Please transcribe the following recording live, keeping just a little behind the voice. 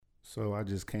So I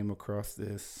just came across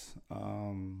this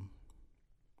on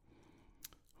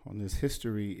this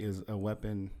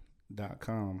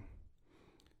historyIsAweapon.com.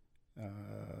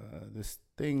 This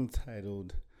thing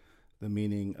titled "The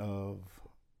Meaning of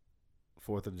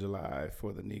 4th of July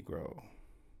for the Negro."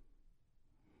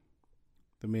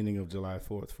 The Meaning of July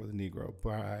 4th for the Negro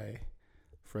by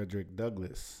Frederick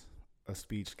Douglass. A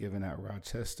speech given at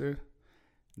Rochester,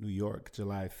 New York,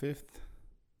 July 5th,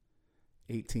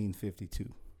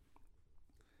 1852.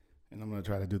 And I'm going to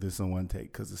try to do this in one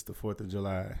take because it's the 4th of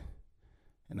July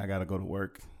and I got to go to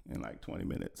work in like 20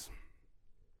 minutes.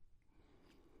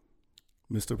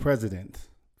 Mr. President,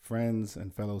 friends,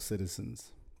 and fellow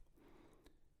citizens,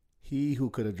 he who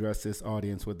could address this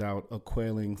audience without a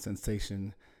quailing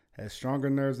sensation has stronger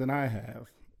nerves than I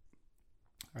have.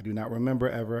 I do not remember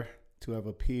ever to have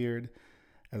appeared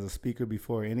as a speaker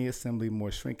before any assembly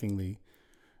more shrinkingly,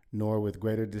 nor with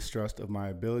greater distrust of my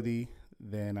ability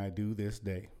than I do this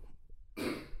day.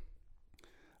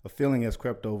 A feeling has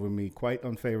crept over me quite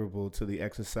unfavorable to the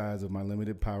exercise of my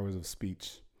limited powers of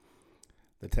speech.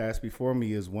 The task before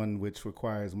me is one which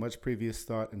requires much previous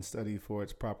thought and study for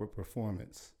its proper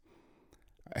performance.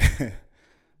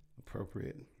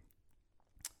 Appropriate.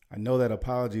 I know that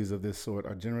apologies of this sort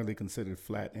are generally considered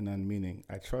flat and unmeaning.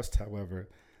 I trust, however,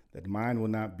 that mine will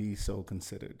not be so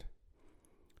considered.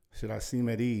 Should I seem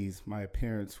at ease, my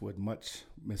appearance would much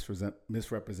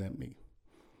misrepresent me.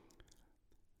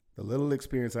 The little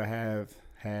experience I have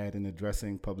had in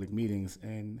addressing public meetings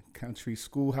and country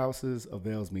schoolhouses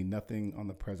avails me nothing on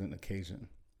the present occasion.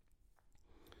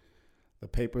 The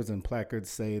papers and placards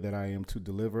say that I am to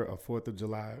deliver a 4th of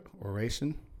July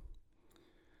oration.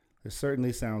 It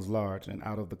certainly sounds large and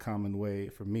out of the common way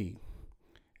for me.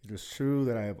 It is true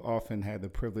that I have often had the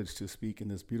privilege to speak in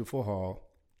this beautiful hall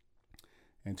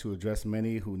and to address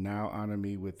many who now honor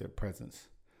me with their presence.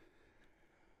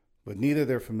 But neither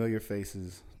their familiar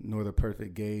faces nor the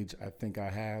perfect gauge I think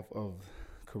I have of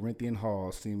Corinthian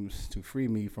Hall seems to free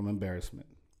me from embarrassment.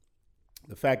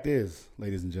 The fact is,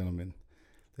 ladies and gentlemen,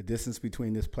 the distance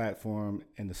between this platform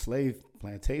and the slave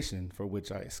plantation for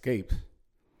which I escaped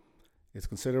is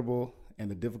considerable,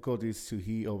 and the difficulties to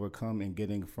he overcome in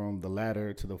getting from the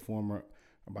latter to the former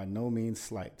are by no means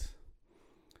slight.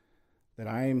 That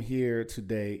I am here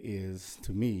today is,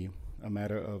 to me, a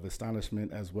matter of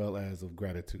astonishment as well as of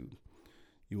gratitude.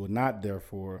 You will not,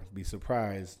 therefore, be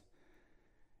surprised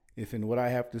if in what I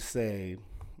have to say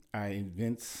I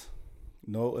evince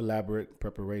no elaborate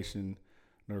preparation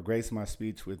nor grace my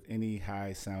speech with any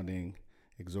high-sounding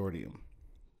exordium.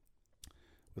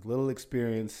 With little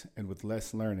experience and with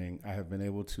less learning, I have been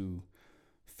able to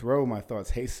throw my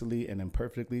thoughts hastily and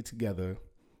imperfectly together,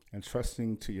 and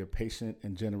trusting to your patient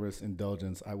and generous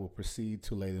indulgence, I will proceed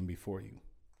to lay them before you.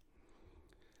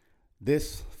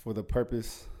 This, for the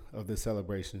purpose of this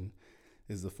celebration,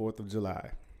 is the 4th of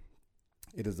July.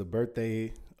 It is the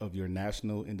birthday of your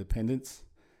national independence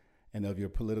and of your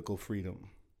political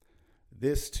freedom.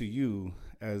 This to you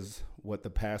as what the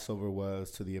Passover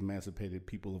was to the emancipated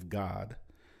people of God.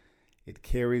 It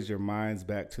carries your minds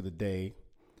back to the day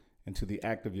and to the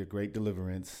act of your great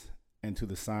deliverance and to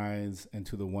the signs and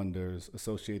to the wonders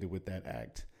associated with that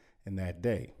act and that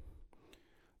day.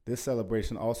 This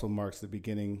celebration also marks the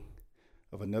beginning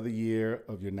of another year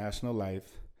of your national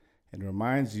life and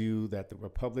reminds you that the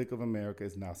Republic of America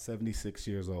is now 76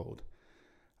 years old.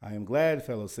 I am glad,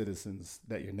 fellow citizens,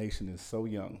 that your nation is so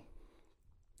young.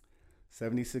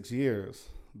 76 years,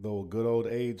 though a good old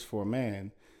age for a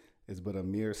man, is but a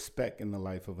mere speck in the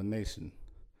life of a nation.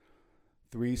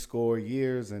 70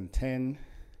 years and 10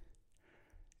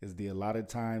 is the allotted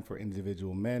time for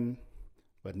individual men,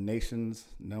 but nations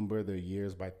number their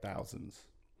years by thousands.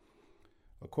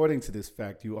 According to this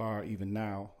fact, you are, even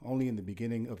now, only in the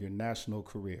beginning of your national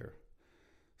career,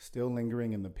 still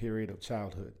lingering in the period of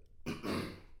childhood.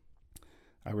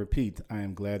 I repeat, I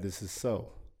am glad this is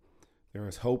so. There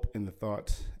is hope in the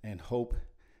thought, and hope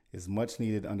is much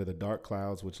needed under the dark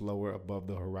clouds which lower above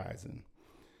the horizon.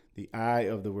 The eye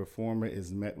of the reformer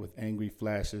is met with angry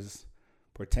flashes,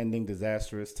 portending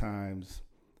disastrous times,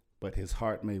 but his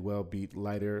heart may well beat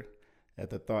lighter at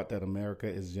the thought that America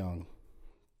is young,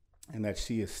 and that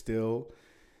she is still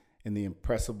in the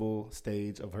impressible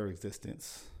stage of her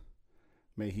existence.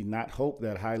 May he not hope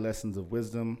that high lessons of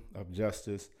wisdom, of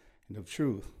justice, and of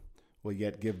truth will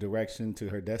yet give direction to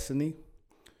her destiny?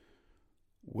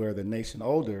 Were the nation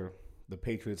older, the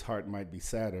patriot's heart might be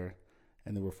sadder,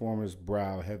 and the reformer's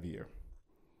brow heavier.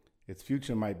 Its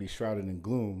future might be shrouded in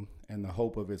gloom, and the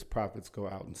hope of its prophets go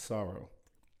out in sorrow.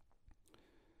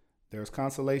 There is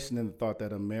consolation in the thought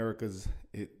that America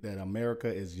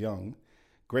is young,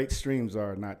 Great streams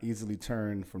are not easily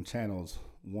turned from channels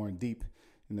worn deep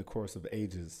in the course of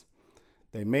ages.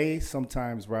 They may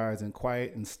sometimes rise in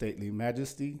quiet and stately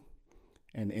majesty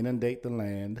and inundate the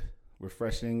land,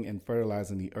 refreshing and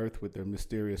fertilizing the earth with their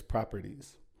mysterious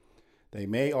properties. They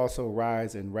may also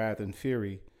rise in wrath and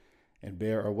fury and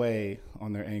bear away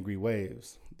on their angry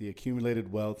waves the accumulated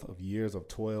wealth of years of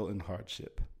toil and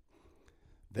hardship.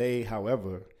 They,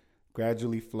 however,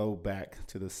 gradually flow back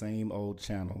to the same old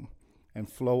channel and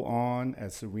flow on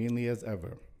as serenely as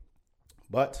ever.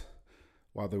 But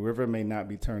while the river may not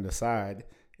be turned aside,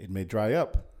 it may dry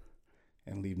up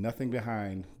and leave nothing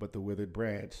behind but the withered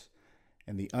branch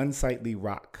and the unsightly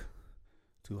rock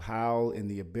to howl in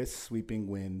the abyss-sweeping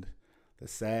wind the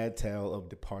sad tale of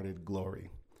departed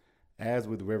glory. As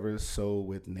with rivers, so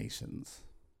with nations.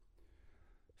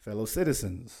 Fellow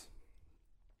citizens,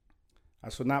 I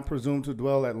shall not presume to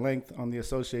dwell at length on the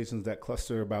associations that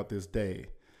cluster about this day.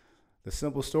 The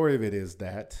simple story of it is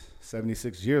that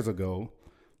 76 years ago,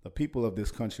 the people of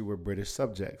this country were British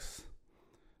subjects.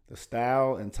 The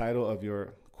style and title of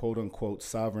your quote-unquote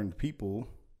sovereign people,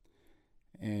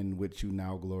 in which you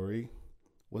now glory,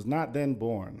 was not then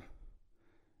born.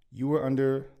 You were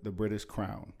under the British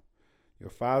crown.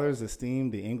 Your fathers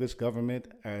esteemed the English government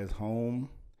as home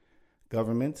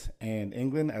government and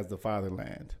England as the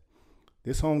fatherland.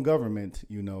 This home government,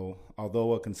 you know,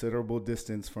 although a considerable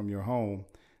distance from your home,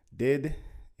 did,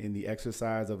 in the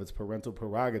exercise of its parental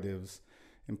prerogatives,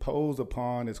 impose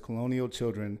upon its colonial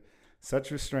children such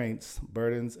restraints,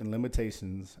 burdens, and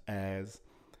limitations as,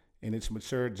 in its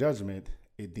mature judgment,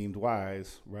 it deemed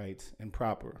wise, right, and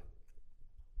proper.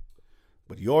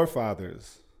 But your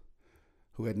fathers,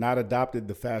 who had not adopted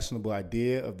the fashionable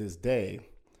idea of this day,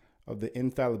 of the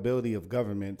infallibility of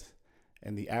government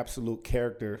and the absolute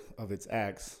character of its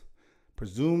acts,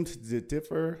 presumed to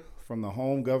differ from the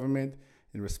home government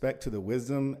in respect to the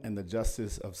wisdom and the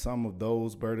justice of some of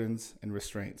those burdens and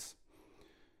restraints.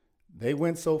 They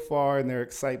went so far in their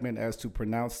excitement as to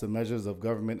pronounce the measures of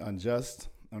government unjust,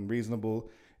 unreasonable,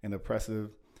 and oppressive,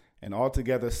 and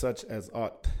altogether such as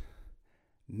ought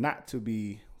not to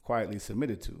be quietly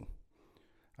submitted to.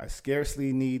 I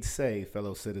scarcely need say,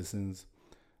 fellow citizens,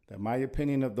 that my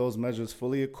opinion of those measures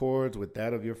fully accords with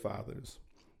that of your fathers.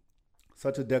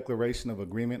 Such a declaration of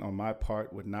agreement on my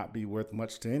part would not be worth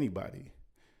much to anybody.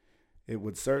 It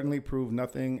would certainly prove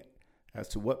nothing as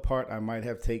to what part I might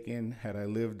have taken had I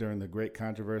lived during the great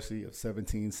controversy of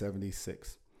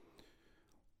 1776.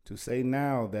 To say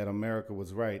now that America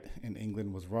was right and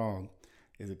England was wrong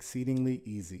is exceedingly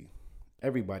easy.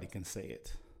 Everybody can say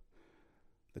it.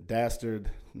 The dastard,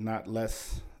 not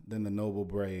less than the noble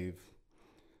brave,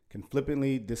 can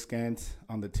flippantly descant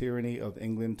on the tyranny of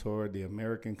England toward the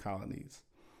American colonies.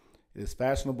 It is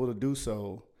fashionable to do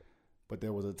so, but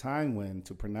there was a time when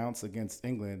to pronounce against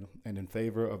England and in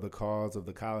favor of the cause of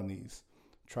the colonies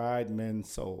tried men's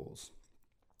souls.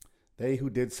 They who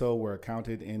did so were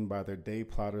accounted in by their day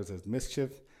plotters as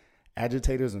mischief,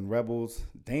 agitators and rebels,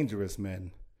 dangerous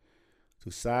men.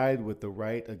 To side with the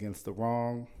right against the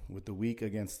wrong, with the weak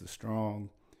against the strong,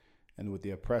 and with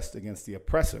the oppressed against the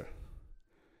oppressor.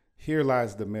 Here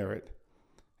lies the merit,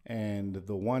 and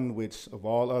the one which of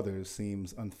all others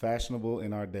seems unfashionable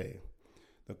in our day.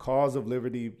 The cause of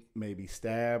liberty may be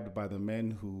stabbed by the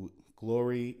men who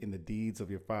glory in the deeds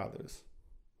of your fathers.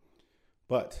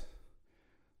 But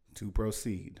to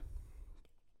proceed.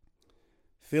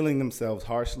 Feeling themselves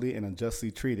harshly and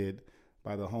unjustly treated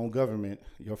by the home government,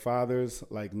 your fathers,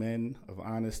 like men of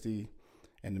honesty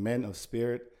and men of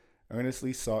spirit,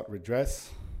 earnestly sought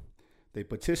redress. They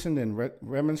petitioned and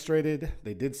remonstrated.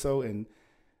 They did so in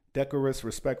decorous,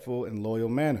 respectful, and loyal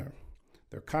manner.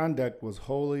 Their conduct was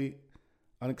wholly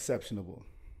unexceptionable.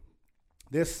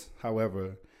 This,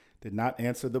 however, did not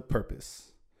answer the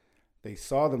purpose. They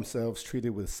saw themselves treated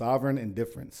with sovereign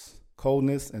indifference,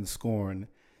 coldness, and scorn,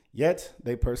 yet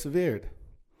they persevered.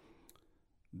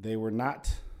 They were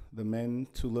not the men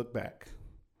to look back.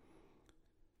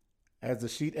 As the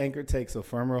sheet anchor takes a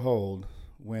firmer hold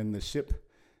when the ship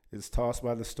is tossed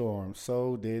by the storm,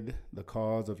 so did the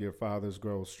cause of your fathers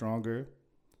grow stronger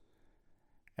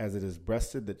as it has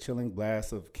breasted the chilling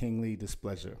blast of kingly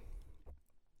displeasure.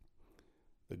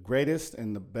 The greatest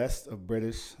and the best of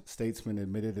British statesmen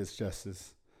admitted its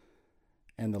justice,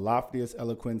 and the loftiest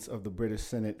eloquence of the British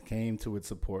Senate came to its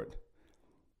support.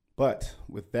 But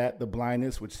with that, the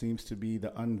blindness which seems to be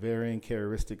the unvarying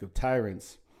characteristic of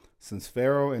tyrants, since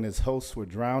Pharaoh and his hosts were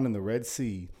drowned in the Red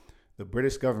Sea, the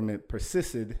British government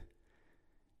persisted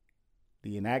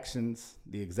the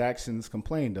exactions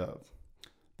complained of.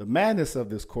 The madness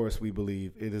of this course, we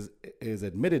believe, it is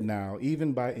admitted now,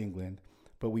 even by England,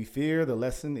 but we fear the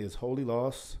lesson is wholly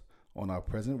lost on our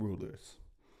present rulers.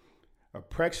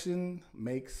 Oppression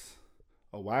makes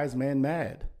a wise man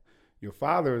mad. Your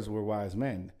fathers were wise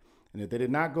men, and if they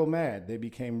did not go mad, they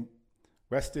became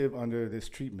restive under this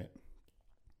treatment.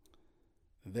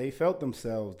 They felt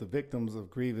themselves the victims of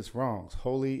grievous wrongs,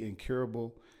 wholly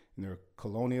incurable in their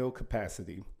colonial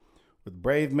capacity. With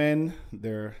brave men,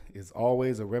 there is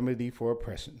always a remedy for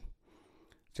oppression.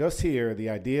 Just here, the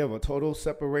idea of a total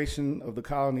separation of the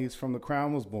colonies from the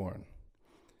crown was born.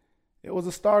 It was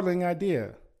a startling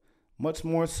idea, much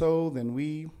more so than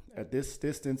we, at this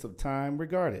distance of time,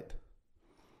 regard it.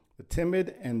 The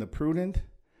timid and the prudent,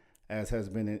 as has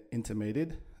been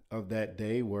intimated, of that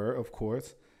day were, of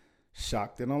course,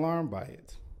 shocked and alarmed by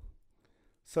it.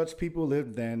 Such people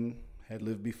lived then, had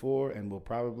lived before, and will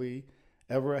probably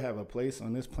ever have a place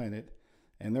on this planet,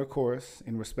 and their course,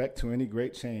 in respect to any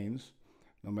great change,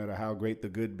 no matter how great the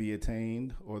good be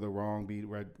attained or the wrong be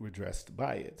redressed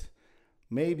by it,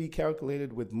 may be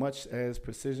calculated with much as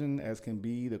precision as can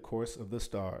be the course of the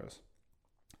stars.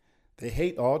 They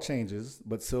hate all changes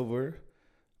but silver,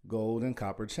 gold, and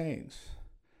copper change.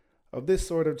 Of this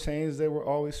sort of change, they were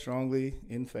always strongly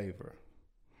in favor.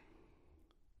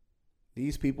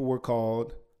 These people were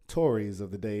called Tories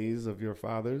of the days of your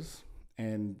fathers,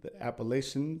 and the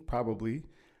appellation probably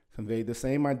conveyed the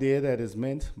same idea that is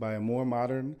meant by a more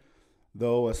modern,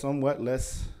 though a somewhat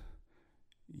less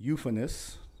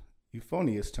euphonious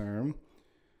term,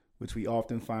 which we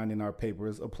often find in our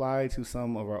papers, applied to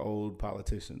some of our old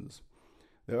politicians.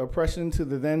 Their oppression to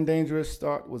the then dangerous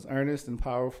thought was earnest and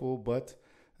powerful, but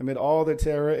amid all the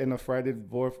terror and affrighted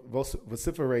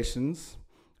vociferations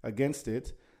against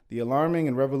it, the alarming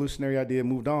and revolutionary idea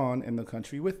moved on, and the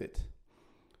country with it.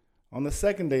 On the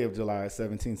second day of July,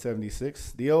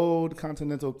 1776, the old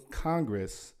Continental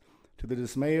Congress, to the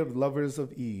dismay of lovers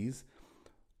of ease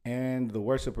and the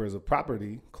worshippers of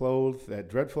property, clothed that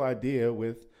dreadful idea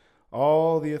with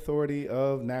all the authority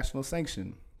of national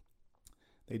sanction.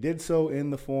 They did so in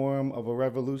the form of a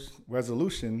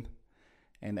resolution,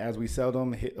 and as we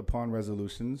seldom hit upon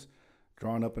resolutions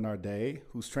drawn up in our day,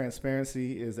 whose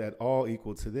transparency is at all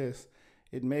equal to this,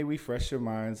 it may refresh your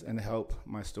minds and help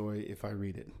my story if I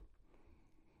read it.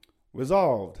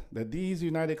 Resolved that these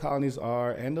united colonies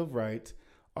are, and of right,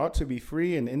 ought to be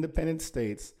free and independent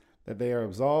states, that they are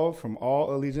absolved from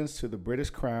all allegiance to the British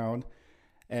Crown,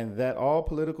 and that all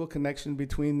political connection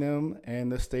between them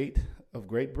and the state of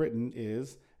Great Britain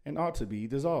is and ought to be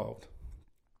dissolved.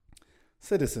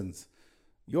 Citizens,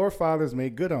 your fathers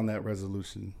made good on that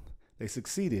resolution. They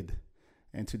succeeded,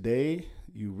 and today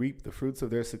you reap the fruits of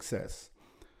their success.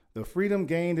 The freedom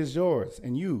gained is yours,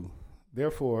 and you,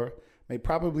 therefore, may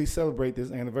probably celebrate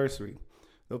this anniversary.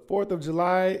 The 4th of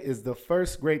July is the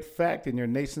first great fact in your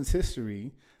nation's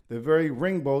history, the very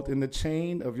ringbolt in the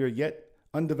chain of your yet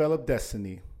undeveloped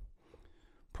destiny.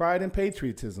 Pride and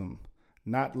patriotism,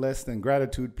 not less than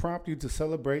gratitude, prompt you to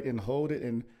celebrate and hold it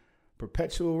in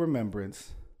perpetual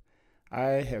remembrance.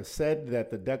 I have said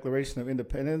that the Declaration of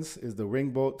Independence is the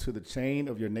ringbolt to the chain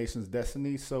of your nation's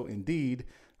destiny, so indeed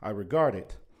I regard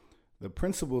it. The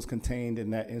principles contained in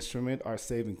that instrument are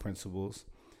saving principles.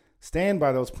 Stand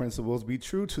by those principles, be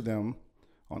true to them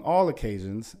on all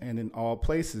occasions and in all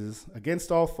places,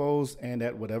 against all foes and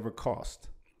at whatever cost.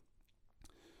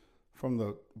 From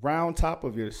the round top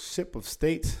of your ship of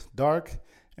state, dark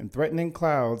and threatening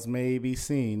clouds may be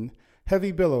seen.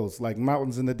 Heavy billows like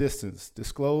mountains in the distance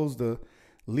disclose the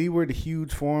leeward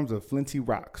huge forms of flinty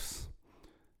rocks.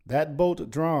 That bolt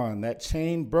drawn, that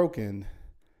chain broken,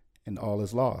 and all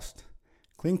is lost.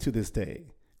 Cling to this day,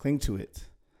 cling to it,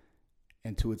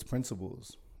 and to its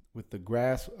principles, with the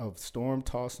grasp of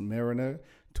storm-tossed mariner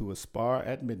to a spar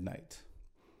at midnight.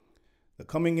 The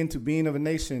coming into being of a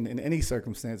nation in any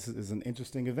circumstances is an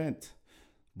interesting event,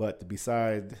 but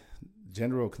beside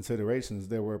general considerations,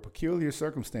 there were peculiar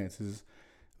circumstances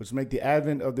which make the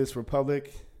advent of this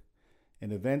republic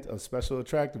an event of special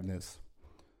attractiveness.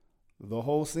 The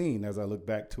whole scene, as I look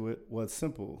back to it, was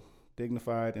simple,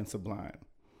 dignified, and sublime.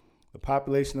 The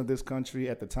population of this country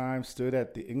at the time stood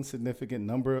at the insignificant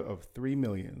number of 3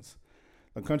 millions.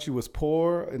 The country was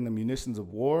poor in the munitions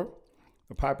of war.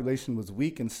 The population was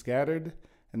weak and scattered,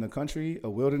 and the country a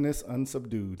wilderness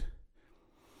unsubdued.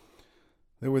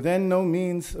 There were then no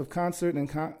means of concert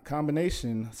and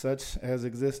combination such as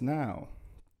exist now.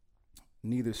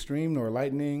 Neither stream nor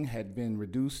lightning had been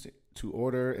reduced to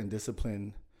order and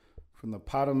discipline. From the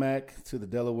Potomac to the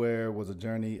Delaware was a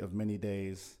journey of many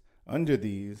days. Under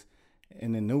these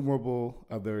and innumerable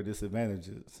other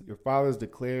disadvantages, your fathers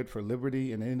declared for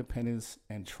liberty and independence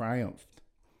and triumphed.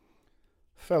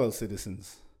 Fellow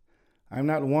citizens, I am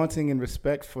not wanting in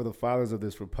respect for the fathers of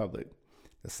this republic.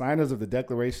 The signers of the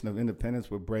Declaration of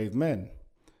Independence were brave men.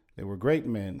 They were great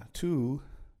men, too,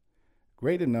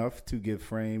 great enough to give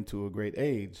frame to a great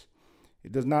age.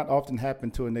 It does not often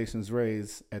happen to a nation's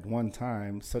raise at one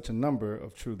time such a number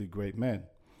of truly great men.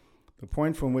 The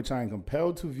point from which I am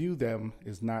compelled to view them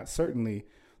is not certainly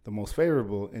the most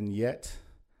favorable, and yet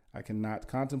I cannot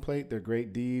contemplate their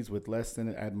great deeds with less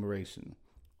than admiration.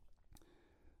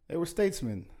 They were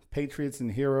statesmen, patriots,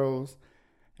 and heroes,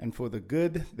 and for the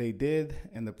good they did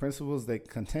and the principles they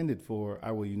contended for,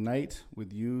 I will unite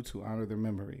with you to honor their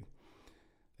memory.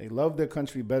 They loved their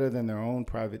country better than their own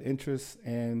private interests,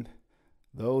 and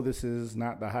though this is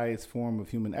not the highest form of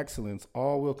human excellence,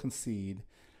 all will concede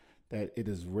that it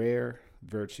is rare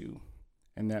virtue,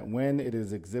 and that when it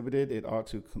is exhibited, it ought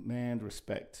to command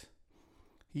respect.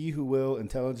 He who will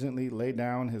intelligently lay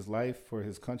down his life for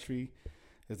his country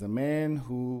is a man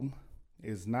whom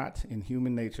is not in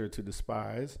human nature to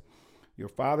despise. Your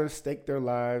fathers staked their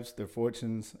lives, their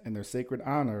fortunes, and their sacred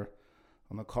honor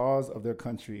on the cause of their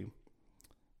country.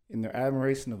 In their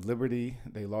admiration of liberty,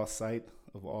 they lost sight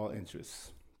of all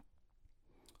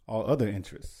other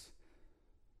interests.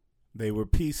 They were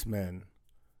peace men,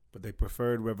 but they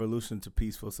preferred revolution to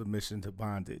peaceful submission to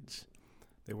bondage.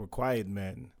 They were quiet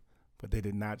men, but they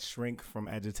did not shrink from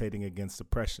agitating against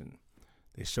oppression.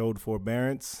 They showed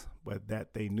forbearance, but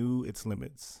that they knew its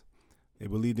limits. They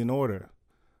believed in order,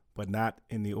 but not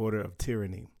in the order of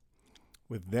tyranny.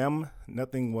 With them,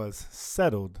 nothing was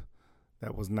settled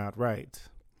that was not right.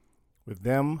 With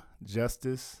them,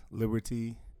 justice,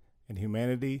 liberty, and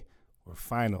humanity were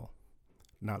final,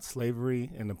 not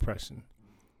slavery and oppression.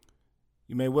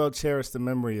 You may well cherish the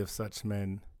memory of such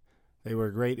men. They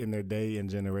were great in their day and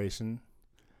generation.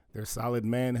 Their solid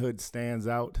manhood stands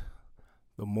out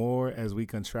the more as we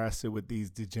contrast it with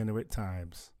these degenerate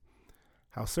times.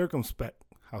 How circumspect,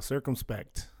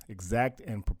 exact,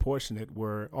 and proportionate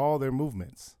were all their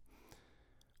movements.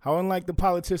 How unlike the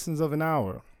politicians of an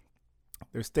hour.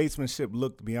 Their statesmanship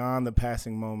looked beyond the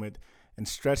passing moment and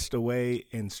stretched away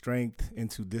in strength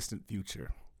into distant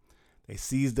future. They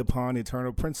seized upon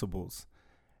eternal principles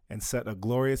and set a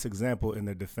glorious example in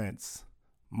their defense.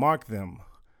 Mark them,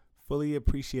 fully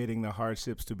appreciating the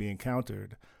hardships to be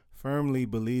encountered, firmly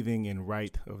believing in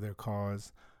right of their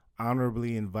cause,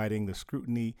 honorably inviting the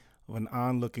scrutiny of an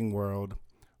onlooking world,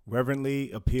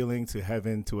 reverently appealing to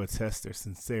heaven to attest their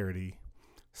sincerity,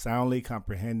 soundly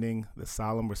comprehending the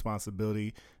solemn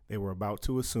responsibility they were about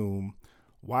to assume,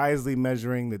 wisely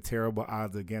measuring the terrible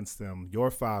odds against them. Your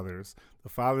fathers, the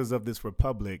fathers of this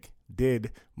republic,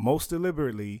 did most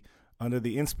deliberately, under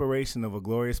the inspiration of a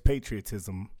glorious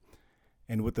patriotism,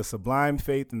 and with a sublime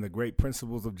faith in the great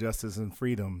principles of justice and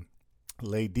freedom,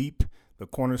 lay deep the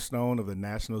cornerstone of the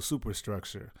national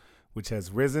superstructure, which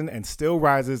has risen and still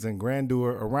rises in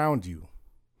grandeur around you.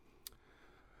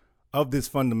 Of this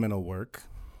fundamental work,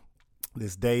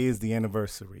 this day is the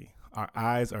anniversary. Our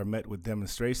eyes are met with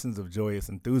demonstrations of joyous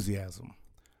enthusiasm.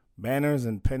 Banners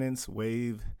and pennants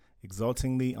wave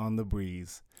exultingly on the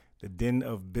breeze. The din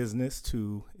of business,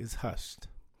 too, is hushed.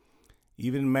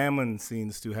 Even Mammon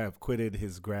seems to have quitted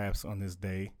his grasp on this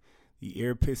day. The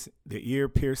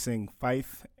ear-piercing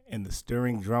fife and the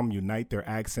stirring drum unite their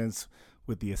accents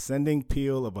with the ascending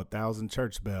peal of 1,000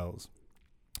 church bells.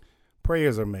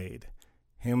 Prayers are made,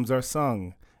 hymns are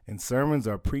sung, and sermons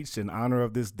are preached in honor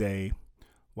of this day,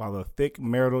 while the thick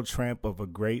marital tramp of a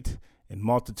great and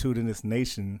multitudinous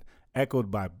nation,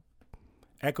 echoed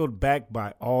back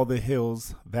by all the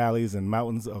hills, valleys, and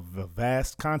mountains of the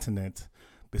vast continent,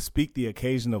 bespeak the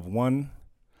occasion of one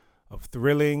of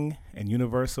thrilling and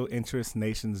universal interest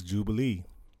nation's jubilee.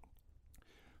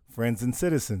 Friends and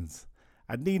citizens,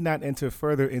 I need not enter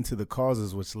further into the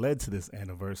causes which led to this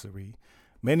anniversary.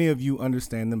 Many of you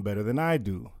understand them better than I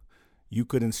do. You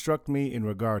could instruct me in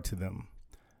regard to them.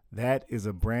 That is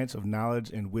a branch of knowledge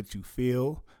in which you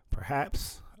feel,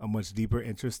 perhaps, a much deeper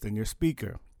interest than your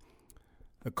speaker.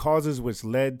 The causes which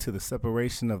led to the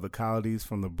separation of the colonies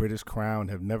from the British Crown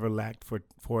have never lacked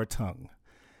for a tongue.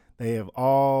 They have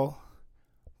all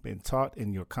been taught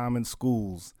in your common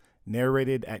schools,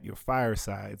 narrated at your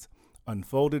firesides,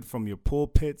 unfolded from your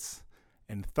pulpits,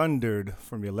 and thundered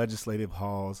from your legislative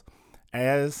halls,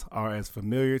 are as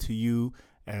familiar to you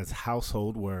as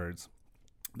household words.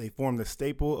 They form the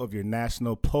staple of your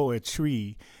national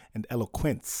poetry and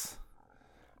eloquence.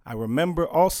 I remember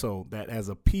also that as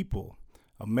a people,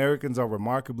 Americans are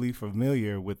remarkably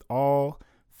familiar with all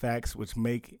facts which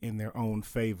make in their own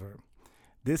favor.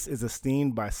 This is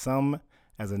esteemed by some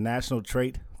as a national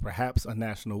trait, perhaps a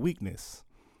national weakness.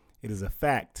 It is a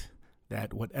fact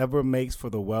that whatever makes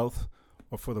for the wealth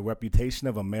or for the reputation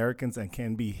of Americans and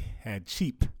can be had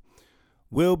cheap,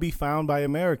 will be found by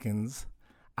Americans.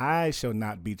 I shall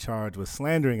not be charged with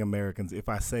slandering Americans if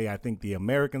I say I think the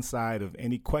American side of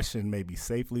any question may be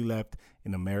safely left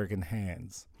in American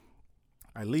hands.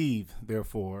 I leave,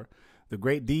 therefore, the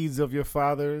great deeds of your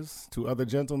fathers to other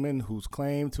gentlemen whose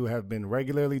claim to have been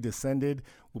regularly descended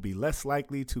will be less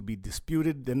likely to be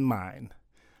disputed than mine.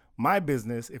 My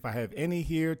business, if I have any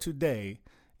here today,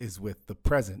 is with the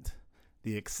present.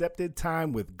 The accepted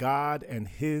time with God and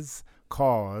his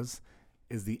cause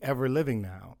is the ever living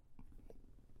now.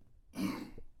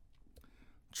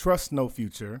 Trust no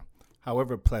future,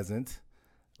 however pleasant.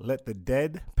 Let the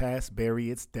dead past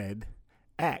bury its dead.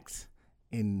 Act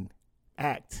in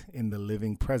the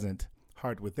living present,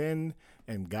 heart within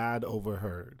and God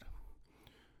overheard.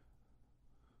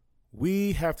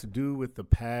 We have to do with the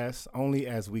past only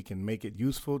as we can make it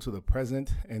useful to the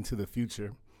present and to the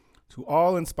future, to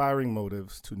all inspiring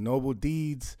motives, to noble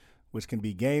deeds which can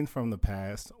be gained from the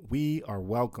past. We are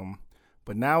welcome,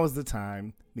 but now is the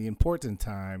time, the important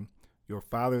time. Your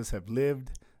fathers have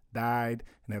lived, died,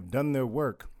 and have done their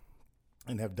work,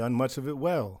 and have done much of it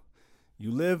well.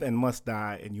 You live and must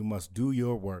die, and you must do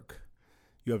your work.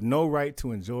 You have no right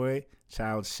to enjoy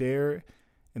child's share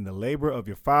in the labor of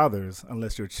your fathers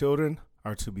unless your children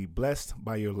are to be blessed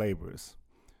by your labors.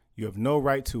 You have no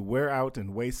right to wear out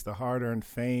and waste the hard-earned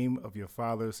fame of your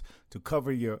fathers to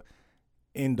cover your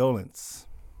indolence.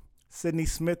 Sidney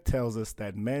Smith tells us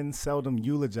that men seldom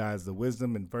eulogize the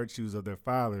wisdom and virtues of their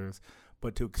fathers,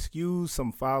 but to excuse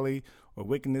some folly or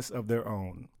wickedness of their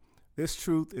own. This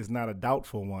truth is not a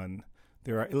doubtful one.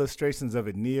 There are illustrations of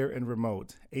it near and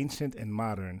remote, ancient and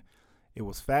modern. It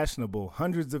was fashionable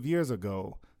hundreds of years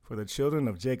ago for the children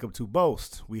of Jacob to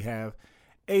boast. We have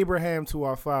Abraham to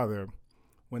our father,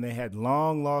 when they had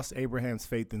long lost Abraham's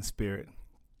faith and spirit.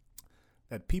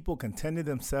 That people contented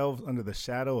themselves under the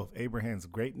shadow of Abraham's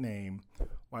great name,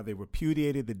 while they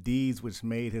repudiated the deeds which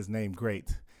made his name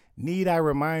great. Need I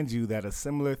remind you that a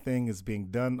similar thing is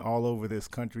being done all over this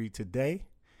country today?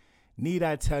 Need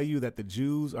I tell you that the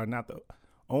Jews are not the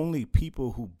only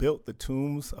people who built the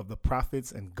tombs of the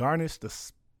prophets and garnished the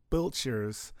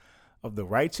sepulchres of the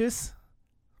righteous?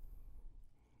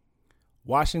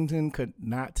 Washington could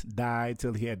not die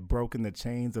till he had broken the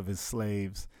chains of his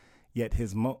slaves, yet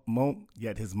his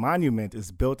monument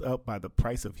is built up by the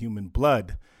price of human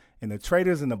blood, and the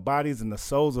traitors in the bodies and the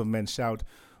souls of men shout,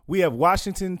 "We have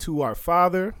Washington to our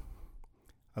father."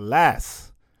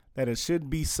 Alas, that it should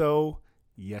be so.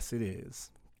 Yes, it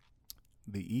is.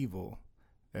 The evil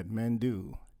that men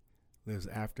do lives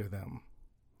after them.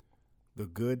 The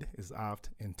good is oft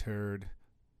interred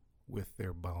with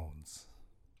their bones.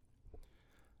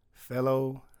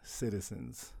 Fellow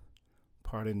citizens,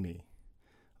 pardon me.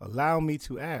 Allow me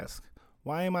to ask,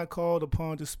 why am I called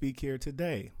upon to speak here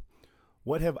today?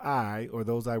 What have I, or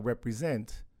those I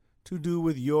represent, to do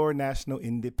with your national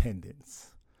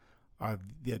independence? Are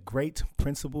the great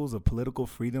principles of political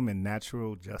freedom and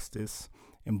natural justice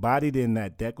embodied in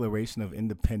that Declaration of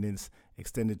Independence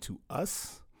extended to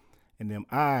us? And am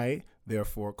I,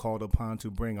 therefore, called upon to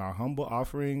bring our humble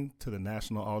offering to the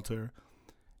national altar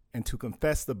and to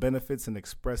confess the benefits and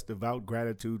express devout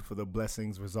gratitude for the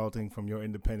blessings resulting from your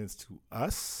independence to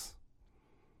us?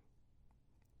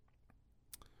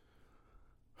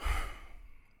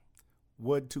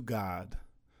 Would to God,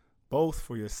 both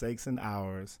for your sakes and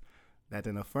ours, that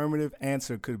an affirmative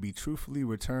answer could be truthfully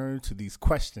returned to these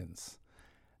questions.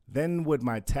 Then would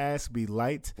my task be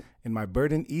light and my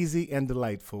burden easy and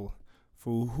delightful.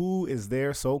 For who is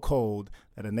there so cold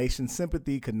that a nation's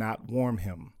sympathy could not warm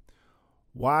him?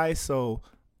 Why so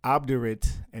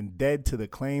obdurate and dead to the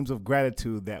claims of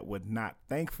gratitude that would not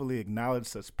thankfully acknowledge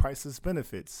such priceless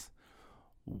benefits?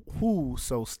 Who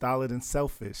so stolid and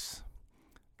selfish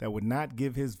that would not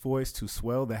give his voice to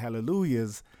swell the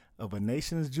hallelujahs of a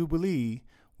nation's jubilee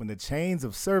when the chains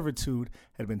of servitude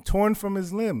had been torn from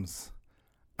his limbs?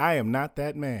 I am not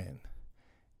that man.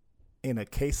 In a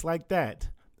case like that,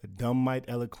 the dumb might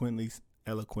eloquently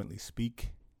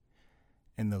speak,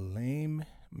 and the lame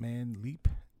man leap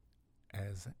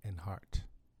as an hart.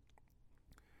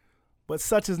 But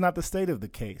such is not the state of the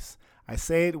case. I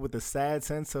say it with a sad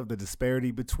sense of the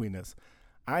disparity between us.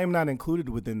 I am not included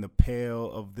within the pale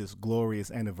of this glorious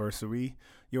anniversary.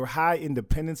 Your high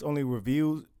independence only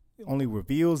reveals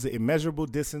the immeasurable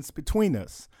distance between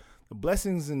us. The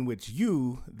blessings in which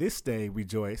you, this day,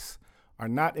 rejoice are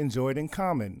not enjoyed in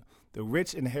common. The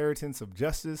rich inheritance of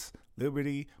justice,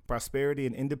 liberty, prosperity,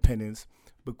 and independence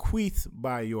bequeathed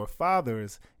by your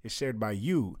fathers is shared by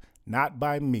you, not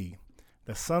by me.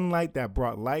 The sunlight that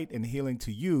brought light and healing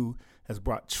to you has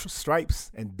brought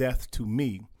stripes and death to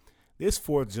me. This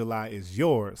 4th of July is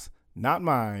yours, not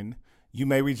mine. You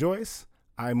may rejoice,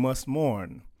 I must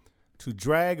mourn. To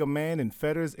drag a man in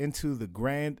fetters into the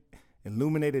grand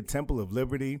illuminated temple of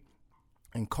liberty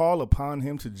and call upon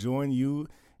him to join you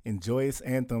in joyous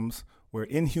anthems were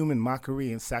inhuman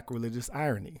mockery and sacrilegious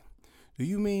irony. Do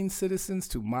you mean, citizens,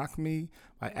 to mock me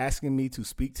by asking me to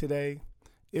speak today?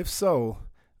 If so,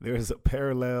 there is a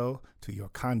parallel to your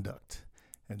conduct.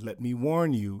 And let me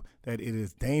warn you that it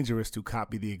is dangerous to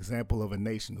copy the example of a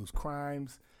nation whose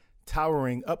crimes,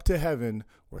 towering up to heaven,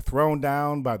 were thrown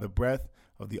down by the breath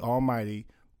of the Almighty,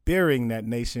 burying that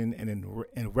nation in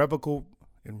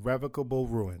irrevocable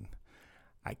ruin.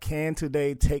 I can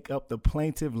today take up the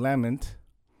plaintive lament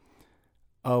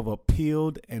of a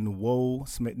peeled and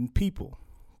woe-smitten people.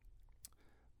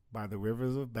 By the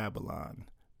rivers of Babylon,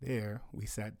 there we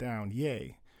sat down,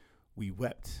 yea, we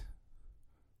wept.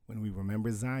 When we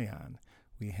remember Zion,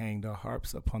 we hanged our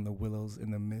harps upon the willows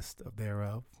in the midst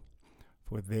thereof.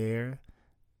 For there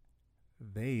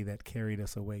they that carried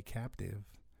us away captive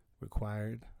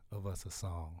required of us a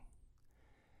song.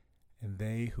 And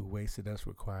they who wasted us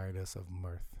required us of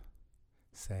mirth,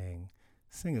 saying,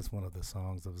 sing us one of the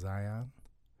songs of Zion.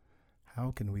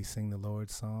 How can we sing the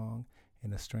Lord's song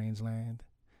in a strange land?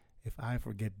 If I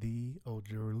forget thee, O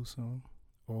Jerusalem,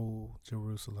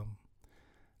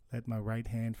 let my right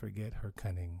hand forget her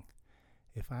cunning.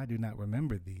 If I do not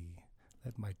remember thee,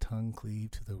 let my tongue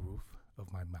cleave to the roof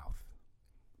of my mouth.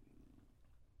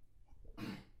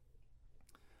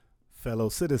 Fellow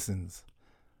citizens,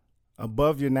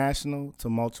 above your national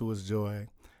tumultuous joy,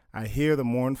 I hear the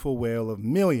mournful wail of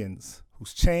millions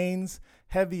whose chains,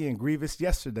 heavy and grievous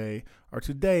yesterday, are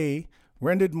today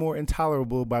rendered more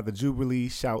intolerable by the jubilee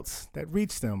shouts that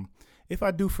reach them. If I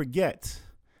do forget,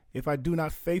 if I do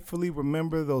not faithfully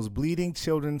remember those bleeding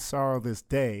children's sorrow this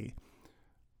day,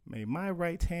 may my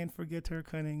right hand forget her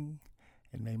cunning,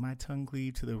 and may my tongue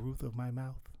cleave to the roof of my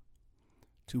mouth.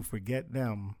 To forget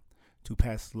them, to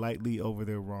pass lightly over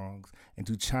their wrongs, and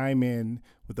to chime in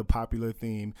with the popular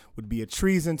theme would be a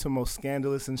treason to most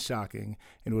scandalous and shocking,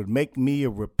 and would make me a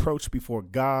reproach before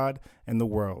God and the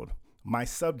world. My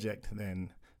subject,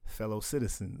 then, fellow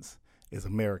citizens, is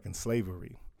American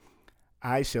slavery.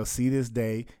 I shall see this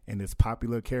day and its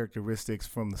popular characteristics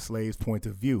from the slave's point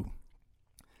of view.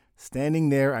 Standing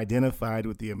there identified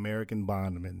with the American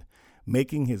bondman,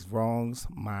 making his wrongs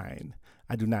mine,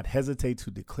 I do not hesitate to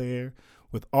declare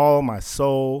with all my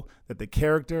soul that the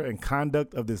character and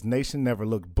conduct of this nation never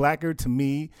looked blacker to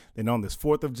me than on this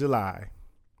 4th of July.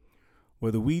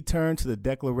 Whether we turn to the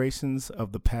declarations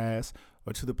of the past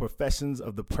or to the professions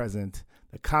of the present,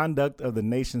 the conduct of the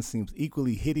nation seems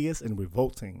equally hideous and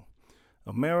revolting.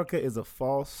 America is a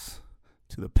false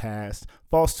to the past,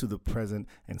 false to the present,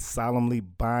 and solemnly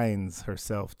binds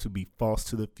herself to be false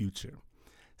to the future.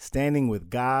 Standing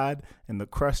with God and the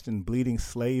crushed and bleeding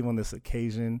slave on this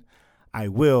occasion, I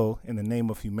will, in the name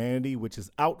of humanity which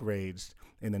is outraged,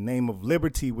 in the name of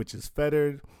liberty which is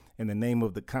fettered, in the name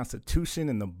of the Constitution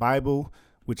and the Bible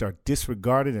which are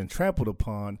disregarded and trampled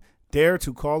upon, dare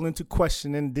to call into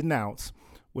question and denounce,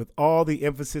 with all the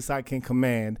emphasis I can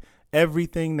command,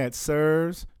 everything that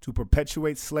serves to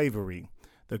perpetuate slavery,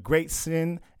 the great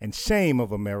sin and shame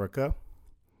of America.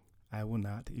 I will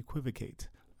not equivocate.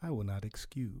 I will not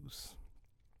excuse.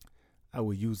 I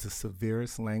will use the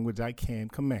severest language I can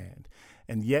command,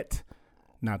 and yet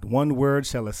not one word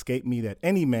shall escape me that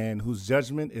any man whose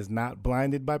judgment is not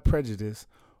blinded by prejudice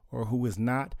or who is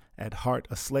not at heart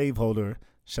a slaveholder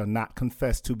shall not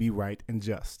confess to be right and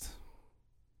just.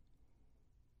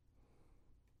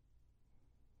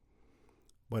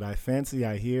 But I fancy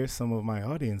I hear some of my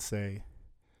audience say,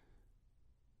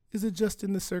 is it just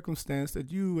in the circumstance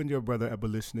that you and your brother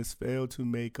abolitionists failed to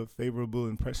make a favorable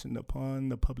impression upon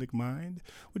the public mind?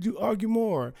 Would you argue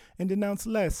more and denounce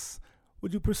less?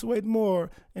 Would you persuade more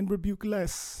and rebuke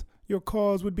less? Your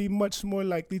cause would be much more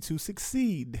likely to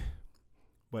succeed.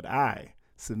 But I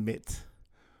submit.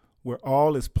 Where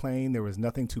all is plain, there is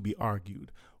nothing to be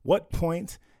argued. What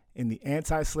point in the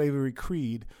anti-slavery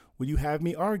creed would you have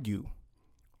me argue?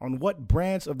 On what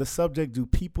branch of the subject do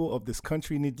people of this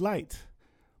country need light?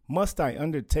 Must I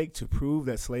undertake to prove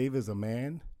that slave is a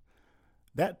man?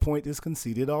 That point is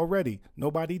conceded already.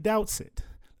 Nobody doubts it.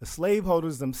 The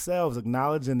slaveholders themselves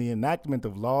acknowledge in the enactment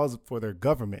of laws for their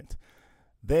government.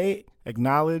 They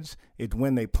acknowledge it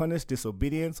when they punish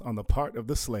disobedience on the part of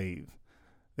the slave.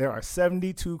 There are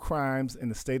 72 crimes in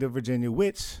the state of Virginia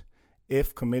which,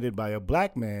 if committed by a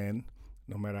black man,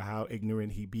 no matter how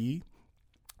ignorant he be,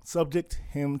 subject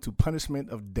him to punishment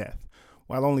of death,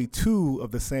 while only 2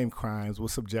 of the same crimes will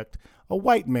subject a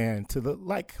white man to the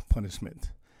like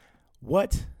punishment.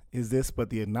 What is this but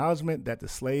the acknowledgement that the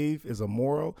slave is a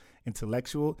moral,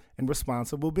 intellectual, and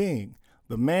responsible being?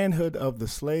 The manhood of the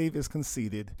slave is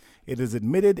conceded. It is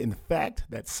admitted, in fact,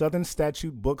 that Southern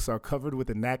statute books are covered with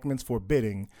enactments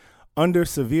forbidding, under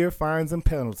severe fines and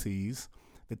penalties,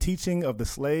 the teaching of the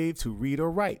slave to read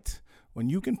or write. When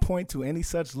you can point to any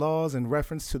such laws in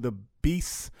reference to the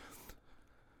beasts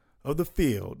of the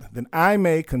field, then I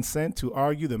may consent to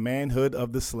argue the manhood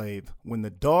of the slave. When the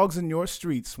dogs in your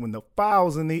streets, when the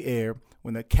fowls in the air,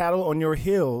 when the cattle on your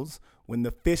hills, when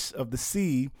the fish of the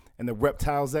sea and the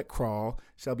reptiles that crawl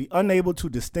shall be unable to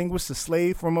distinguish the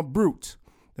slave from a brute,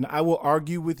 then I will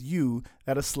argue with you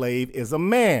that a slave is a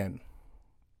man.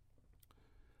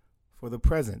 For the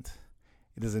present,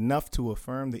 it is enough to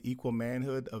affirm the equal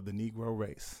manhood of the Negro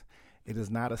race. It is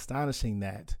not astonishing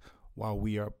that, while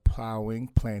we are plowing,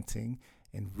 planting,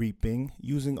 and reaping,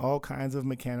 using all kinds of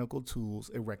mechanical tools,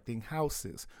 erecting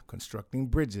houses, constructing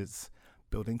bridges,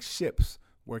 building ships,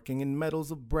 working in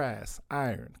metals of brass,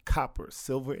 iron, copper,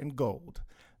 silver, and gold,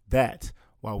 that,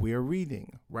 while we are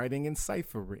reading, writing, and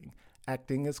ciphering,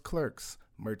 acting as clerks,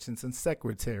 merchants, and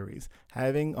secretaries,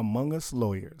 having among us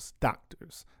lawyers,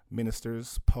 doctors,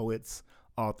 ministers, poets,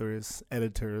 authors,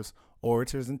 editors,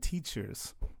 orators, and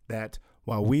teachers, that,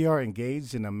 while we are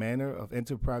engaged in a manner of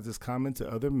enterprises common to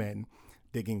other men,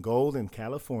 digging gold in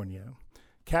California,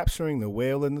 capturing the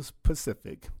whale in the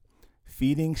Pacific,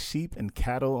 feeding sheep and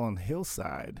cattle on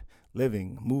hillside,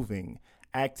 living, moving,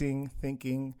 acting,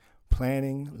 thinking,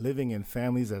 planning, living in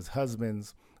families as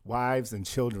husbands, wives, and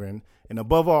children, and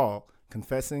above all,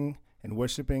 confessing and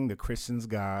worshiping the Christian's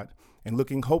God, and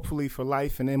looking hopefully for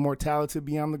life and immortality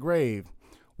beyond the grave,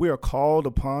 we are called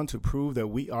upon to prove that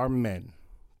we are men.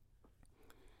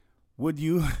 Would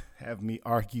you have me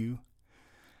argue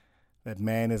that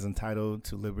man is entitled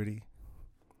to liberty,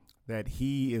 that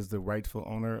he is the rightful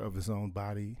owner of his own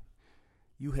body?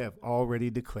 You have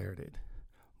already declared it.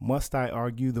 Must I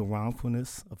argue the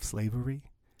wrongfulness of slavery?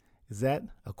 Is that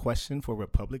a question for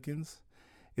Republicans?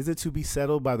 Is it to be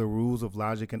settled by the rules of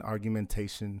logic and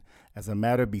argumentation as a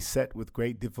matter beset with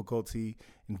great difficulty,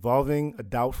 involving a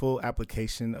doubtful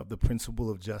application of the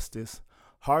principle of justice,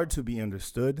 hard to be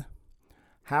understood?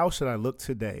 How should I look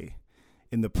today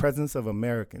in the presence of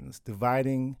Americans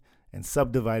dividing and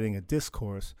subdividing a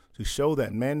discourse to show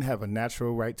that men have a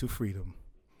natural right to freedom,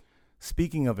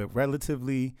 speaking of it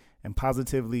relatively and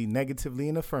positively, negatively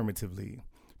and affirmatively?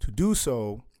 To do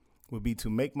so would be to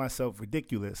make myself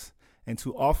ridiculous and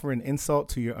to offer an insult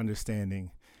to your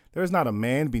understanding. There is not a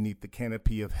man beneath the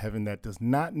canopy of heaven that does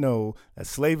not know that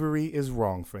slavery is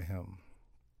wrong for him.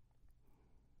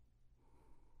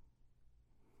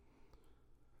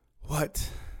 What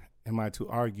am I to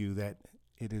argue? That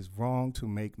it is wrong to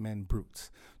make men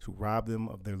brutes, to rob them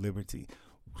of their liberty,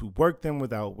 to work them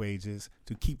without wages,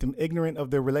 to keep them ignorant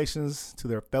of their relations to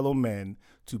their fellow men,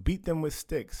 to beat them with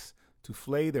sticks, to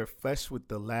flay their flesh with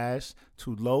the lash,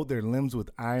 to load their limbs with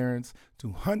irons,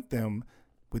 to hunt them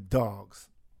with dogs,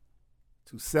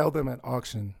 to sell them at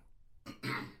auction,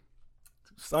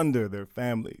 to sunder their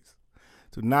families,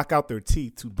 to knock out their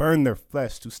teeth, to burn their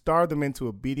flesh, to starve them into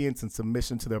obedience and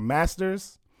submission to their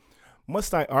masters?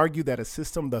 Must I argue that a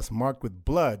system thus marked with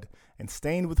blood and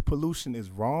stained with pollution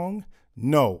is wrong?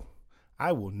 No,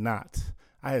 I will not.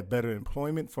 I have better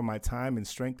employment for my time and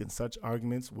strength than such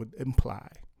arguments would imply.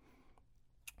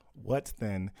 What,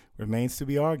 then, remains to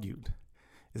be argued?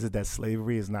 Is it that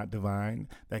slavery is not divine,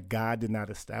 that God did not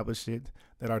establish it,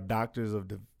 that our doctors of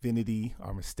divinity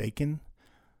are mistaken?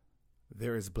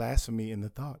 There is blasphemy in the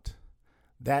thought.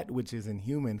 That which is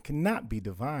inhuman cannot be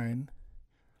divine.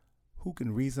 Who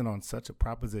can reason on such a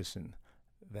proposition?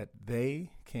 That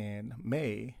they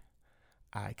may,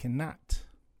 I cannot.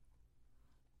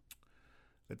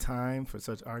 The time for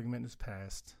such argument is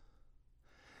past.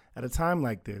 At a time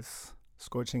like this,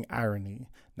 scorching irony,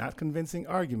 not convincing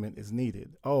argument is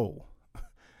needed. Oh,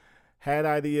 had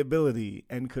I the ability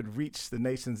and could reach the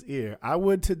nation's ear, I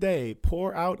would today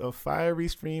pour out a fiery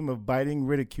stream of biting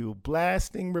ridicule,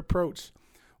 blasting reproach,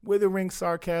 withering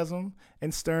sarcasm,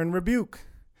 and stern rebuke.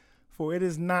 For it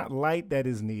is not light that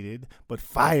is needed, but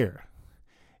fire.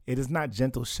 It is not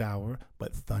gentle shower,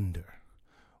 but thunder.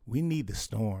 We need the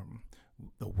storm,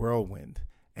 the whirlwind,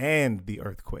 and the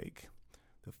earthquake.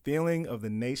 The feeling of the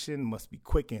nation must be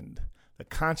quickened. The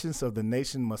conscience of the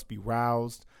nation must be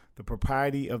roused. The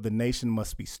propriety of the nation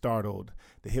must be startled.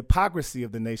 The hypocrisy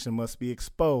of the nation must be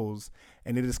exposed.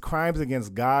 And its crimes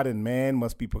against God and man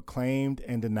must be proclaimed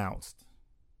and denounced.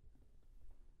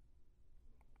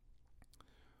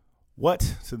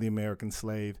 What, to the American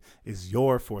slave, is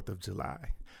your 4th of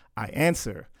July? I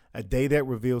answer, a day that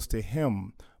reveals to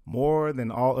him, more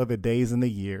than all other days in the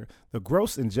year, the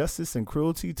gross injustice and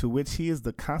cruelty to which he is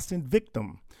the constant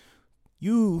victim.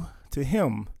 You, to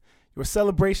him, your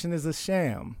celebration is a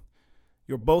sham.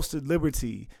 Your boasted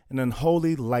liberty, an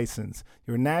unholy license.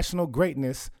 Your national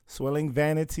greatness, swelling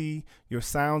vanity. Your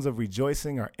sounds of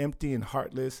rejoicing are empty and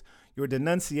heartless. Your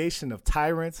denunciation of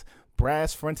tyrants,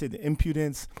 brass-fronted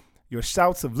impudence. Your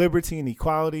shouts of liberty and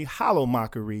equality, hollow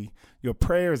mockery. Your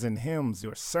prayers and hymns,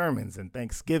 your sermons and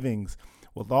thanksgivings,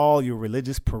 with all your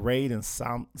religious parade and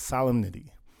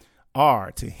solemnity,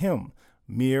 are, to him,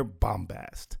 mere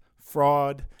bombast,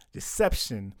 fraud,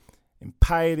 deception,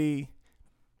 impiety,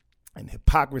 and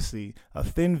hypocrisy, a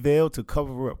thin veil to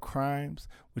cover up crimes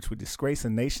which would disgrace a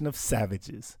nation of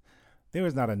savages. There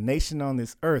is not a nation on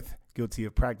this earth guilty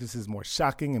of practices more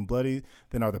shocking and bloody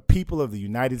than are the people of the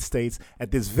United States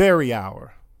at this very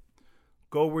hour.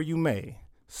 Go where you may,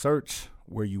 search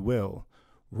where you will,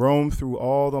 roam through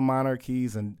all the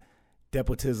monarchies and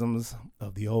despotisms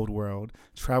of the old world,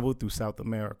 travel through South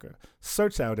America,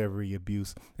 search out every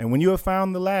abuse, and when you have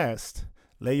found the last,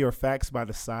 lay your facts by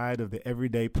the side of the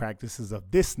everyday practices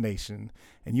of this nation,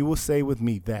 and you will say with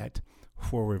me that,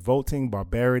 for revolting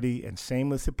barbarity and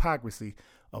shameless hypocrisy,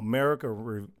 America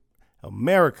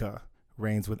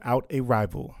reigns without a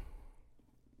rival.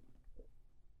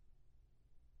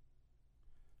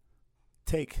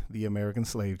 Take the American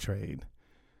slave trade,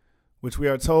 which we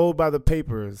are told by the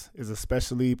papers is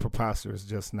especially preposterous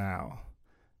just now.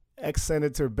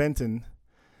 Ex-Senator Benton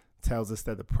tells us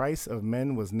that the price of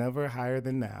men was never higher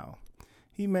than now.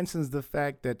 He mentions the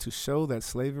fact that to show that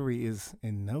slavery is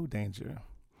in no danger.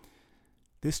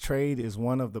 This trade is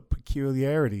one of the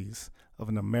peculiarities of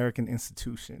an American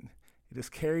institution. It is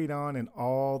carried on in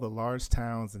all the large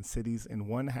towns and cities in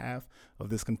one half of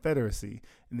this confederacy,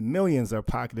 and millions are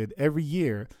pocketed every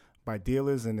year by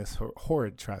dealers in this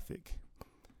horrid traffic.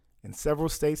 In several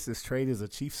states, this trade is a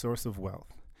chief source of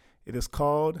wealth. It is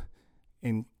called,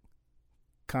 in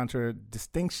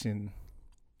contradistinction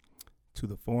to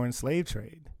the foreign slave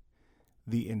trade,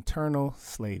 the internal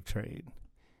slave trade.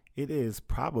 It is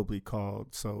probably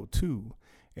called so, too,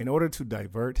 in order to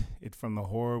divert it from the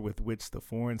horror with which the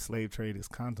foreign slave trade is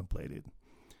contemplated.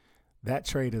 That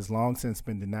trade has long since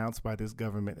been denounced by this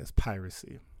government as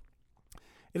piracy.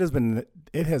 It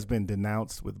has been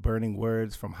denounced with burning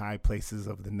words from high places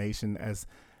of the nation as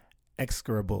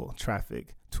execrable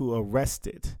traffic. To arrest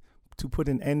it, to put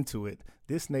an end to it,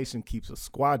 this nation keeps a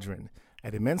squadron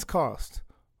at immense cost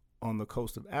on the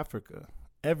coast of Africa,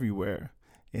 everywhere.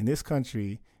 In this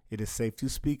country, it is safe to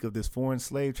speak of this foreign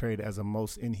slave trade as a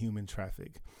most inhuman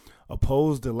traffic,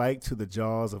 opposed alike to the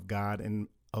jaws of God and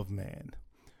of man.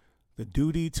 The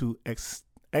duty to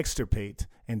extirpate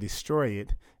and destroy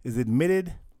it is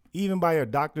admitted even by our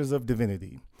doctors of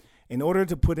divinity. In order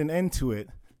to put an end to it,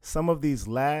 some of these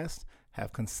last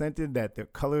have consented that their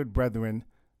colored brethren,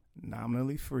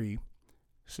 nominally free,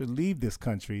 should leave this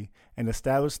country and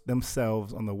establish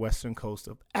themselves on the western coast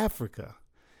of Africa.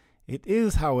 It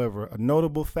is, however, a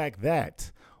notable fact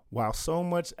that, while so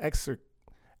much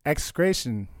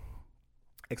execration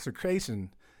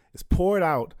is poured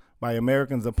out by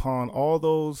Americans upon all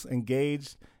those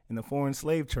engaged in the foreign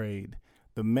slave trade,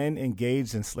 the men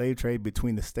engaged in slave trade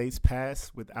between the states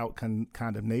pass without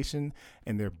condemnation,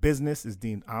 and their business is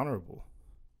deemed honorable.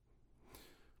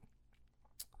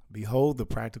 Behold the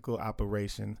practical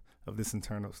operation of this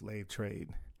internal slave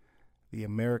trade, the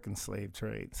American slave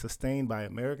trade, sustained by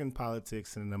American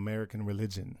politics and American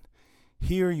religion.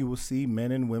 Here you will see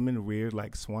men and women reared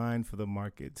like swine for the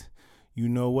market. You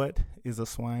know what is a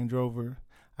swine drover?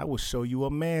 I will show you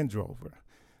a man drover.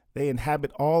 They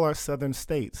inhabit all our southern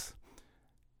states.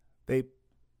 They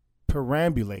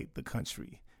perambulate the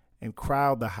country and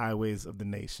crowd the highways of the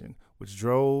nation, with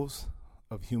droves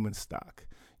of human stock.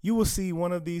 You will see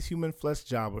one of these human flesh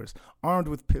jobbers, armed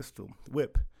with pistol,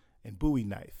 whip, and bowie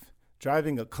knife,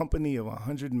 driving a company of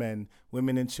 100 men,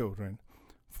 women, and children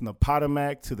from the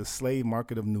Potomac to the slave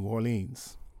market of New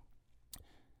Orleans.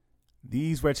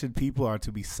 These wretched people are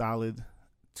to be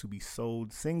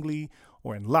sold singly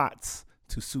or in lots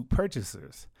to suit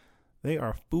purchasers. They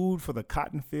are food for the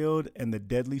cotton field and the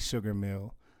deadly sugar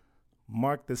mill.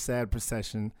 Mark the sad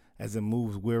procession as it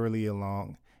moves wearily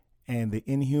along, and the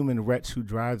inhuman wretch who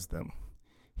drives them.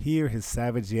 Hear his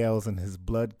savage yells and his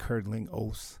blood-curdling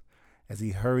oaths as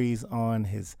he hurries on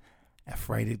his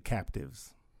affrighted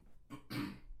captives.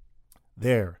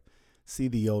 There, see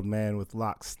the old man with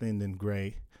locks thin and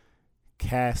gray,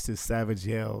 cast his savage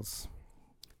yells,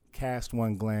 cast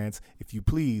one glance, if you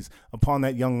please, upon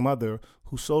that young mother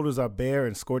whose shoulders are bare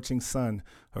in scorching sun,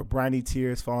 her briny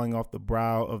tears falling off the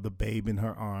brow of the babe in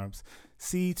her arms.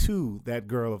 See, too, that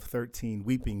girl of 13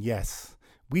 weeping, yes,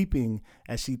 weeping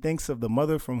as she thinks of the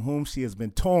mother from whom she has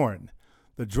been torn.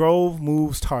 The drove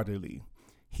moves tardily.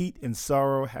 Heat and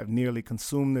sorrow have nearly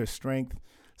consumed their strength.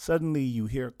 Suddenly you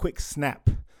hear a quick snap,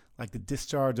 like the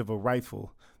discharge of a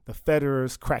rifle. The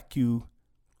fetters crack you.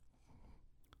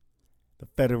 The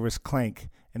fetters clank,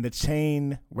 and the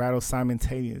chain rattles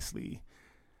simultaneously.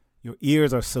 Your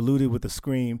ears are saluted with a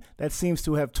scream that seems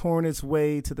to have torn its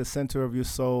way to the center of your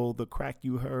soul, the crack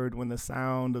you heard when the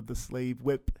sound of the slave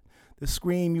whip, the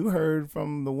scream you heard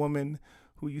from the woman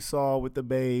who you saw with the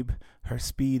babe, her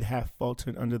speed half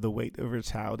faltered under the weight of her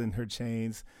child in her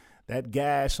chains. That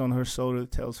gash on her shoulder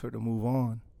tells her to move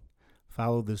on.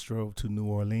 Follow this drove to New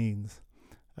Orleans.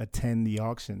 Attend the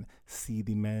auction. See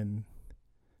the men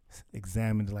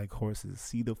examined like horses.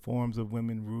 See the forms of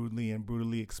women rudely and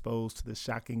brutally exposed to the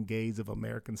shocking gaze of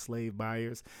American slave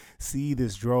buyers. See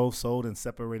this drove sold and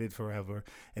separated forever.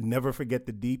 And never forget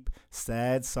the deep,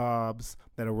 sad sobs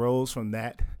that arose from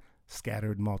that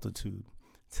scattered multitude.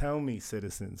 Tell me,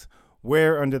 citizens,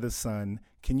 where under the sun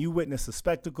can you witness a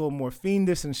spectacle more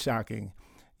fiendish and shocking?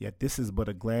 Yet this is but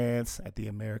a glance at the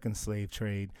American slave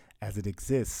trade as it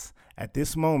exists at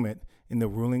this moment in the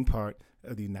ruling part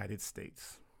of the United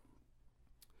States.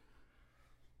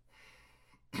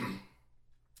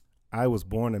 I was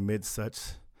born amid such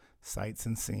sights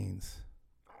and scenes.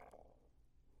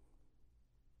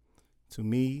 To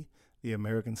me, the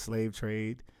American slave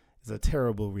trade is a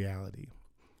terrible reality.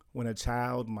 When a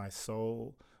child, my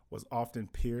soul was often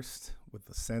pierced with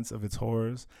the sense of its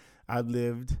horrors. I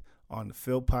lived on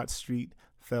Philpott Street,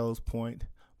 Fells Point,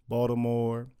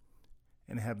 Baltimore,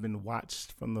 and have been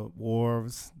watched from the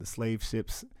wharves, the slave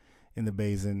ships in the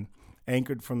basin,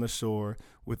 anchored from the shore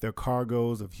with their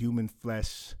cargoes of human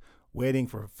flesh, waiting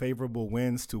for favorable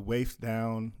winds to waft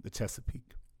down the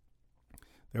Chesapeake.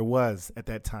 There was, at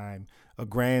that time, a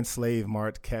grand slave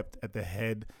mart kept at the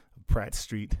head of Pratt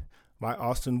Street by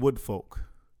Austin Woodfolk.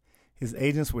 His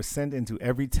agents were sent into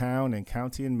every town and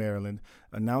county in Maryland,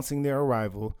 announcing their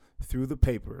arrival through the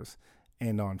papers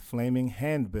and on flaming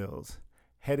handbills,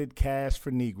 headed cash for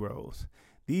Negroes.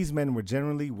 These men were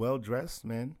generally well-dressed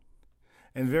men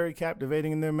and very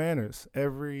captivating in their manners,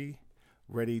 every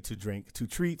ready to drink, to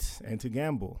treat, and to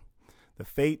gamble. The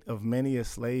fate of many a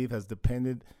slave has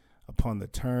depended upon the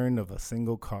turn of a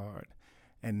single card,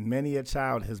 and many a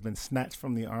child has been snatched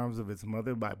from the arms of its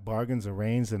mother by bargains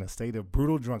arranged in a state of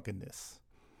brutal drunkenness.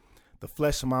 The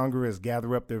fleshmongerers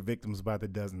gather up their victims by the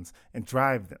dozens and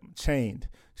drive them, chained,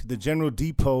 to the General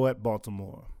Depot at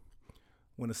Baltimore.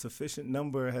 When a sufficient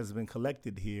number has been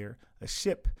collected here, a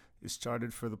ship is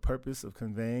chartered for the purpose of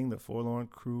conveying the forlorn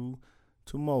crew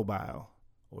to Mobile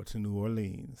or to New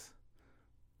Orleans.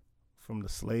 From the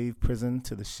slave prison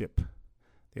to the ship,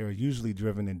 they are usually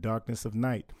driven in darkness of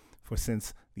night, for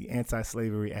since the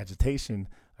anti-slavery agitation,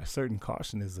 a certain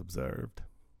caution is observed.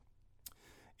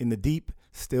 In the deep,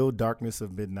 still darkness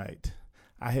of midnight,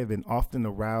 I have been often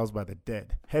aroused by the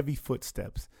dead, heavy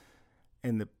footsteps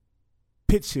and the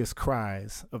piteous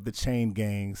cries of the chain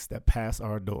gangs that pass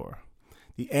our door.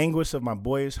 The anguish of my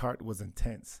boyish heart was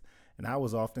intense, and I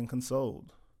was often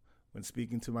consoled, when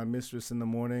speaking to my mistress in the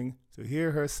morning, to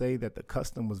hear her say that the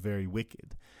custom was very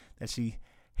wicked, that she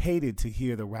hated to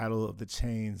hear the rattle of the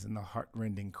chains and the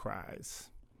heart-rending cries.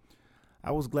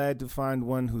 I was glad to find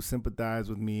one who sympathized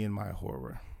with me in my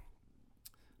horror.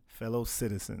 Fellow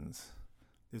citizens,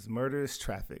 this murderous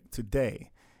traffic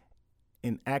today,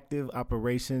 in active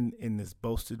operation in this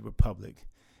boasted republic.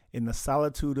 In the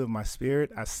solitude of my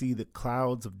spirit, I see the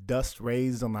clouds of dust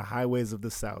raised on the highways of the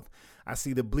South. I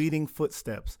see the bleeding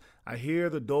footsteps. I hear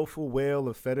the doleful wail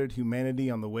of fettered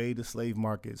humanity on the way to slave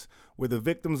markets, where the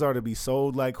victims are to be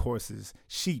sold like horses,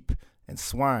 sheep, and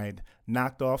swine,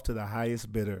 knocked off to the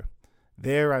highest bidder.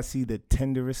 There I see the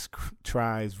tenderest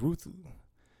ties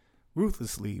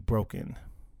ruthlessly broken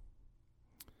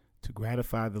to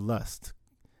gratify the lust,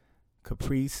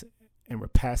 caprice, and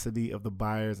rapacity of the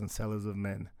buyers and sellers of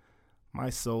men. My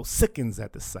soul sickens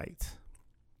at the sight.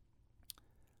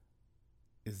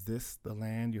 Is this the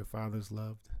land your fathers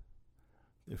loved,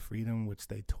 the freedom which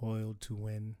they toiled to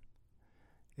win?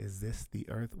 Is this the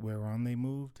earth whereon they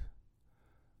moved?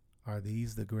 Are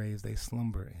these the graves they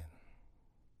slumber in?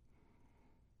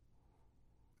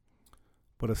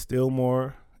 But a still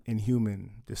more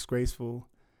inhuman, disgraceful,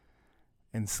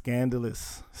 and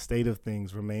scandalous state of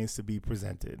things remains to be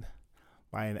presented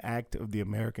by an act of the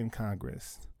American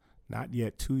Congress, not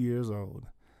yet 2 years old,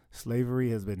 Slavery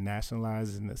has been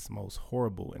nationalized in its most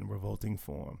horrible and revolting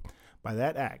form. By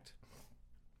that act,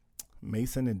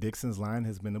 Mason and Dixon's line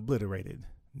has been obliterated.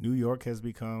 New York has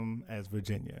become as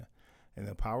Virginia, and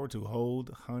the power to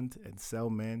hold, hunt, and sell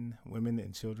men, women,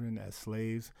 and children as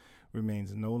slaves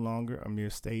remains no longer a mere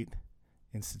state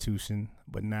institution,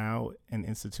 but now an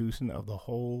institution of the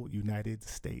whole United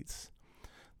States.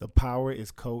 The power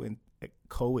is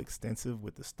coextensive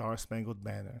with the Star-Spangled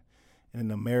Banner and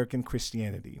in American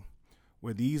Christianity.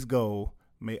 Where these go,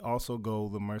 may also go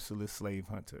the merciless slave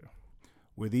hunter.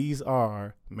 Where these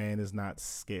are, man is not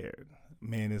scared.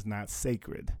 Man is not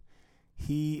sacred.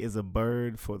 He is a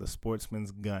bird for the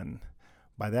sportsman's gun.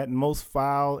 By that most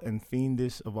foul and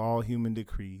fiendish of all human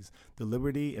decrees, the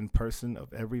liberty and person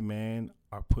of every man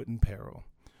are put in peril.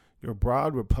 Your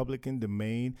broad Republican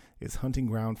domain is hunting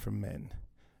ground for men,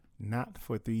 not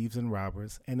for thieves and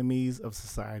robbers, enemies of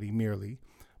society merely,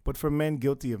 but for men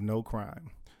guilty of no crime.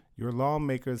 Your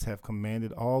lawmakers have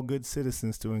commanded all good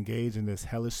citizens to engage in this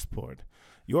hellish sport.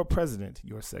 Your president,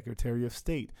 your secretary of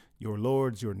state, your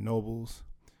lords, your nobles,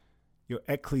 your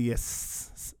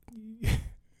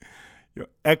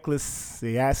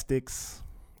ecclesiastics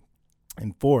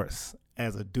enforce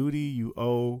as a duty you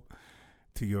owe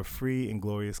to your free and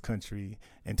glorious country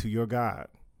and to your God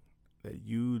that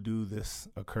you do this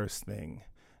accursed thing.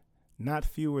 Not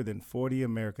fewer than 40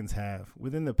 Americans have,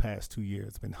 within the past 2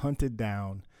 years, been hunted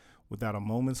down without a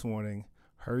moment's warning,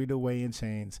 hurried away in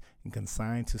chains, and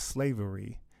consigned to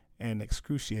slavery and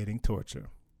excruciating torture.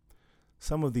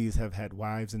 Some of these have had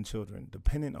wives and children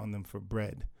dependent on them for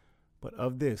bread, but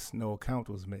of this no account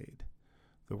was made.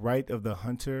 The right of the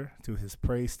hunter to his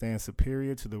prey stands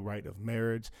superior to the right of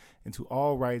marriage and to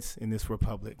all rights in this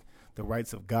republic, the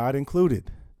rights of God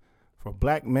included. For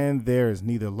black men there is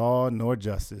neither law nor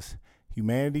justice,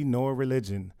 humanity nor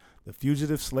religion. The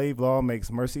fugitive slave law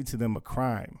makes mercy to them a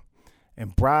crime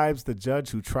and bribes the judge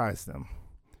who tries them.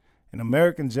 An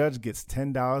American judge gets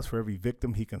 $10 for every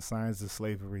victim he consigns to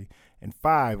slavery and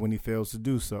 $5 when he fails to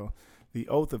do so. The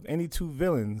oath of any two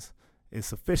villains is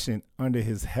sufficient under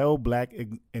his hell-black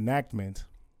enactment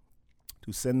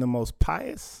to send the most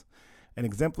pious and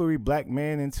exemplary black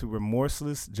man into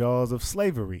remorseless jaws of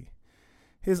slavery.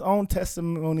 His own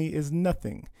testimony is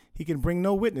nothing. He can bring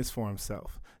no witness for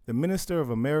himself. The minister of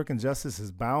American justice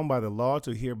is bound by the law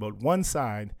to hear but one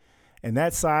side, and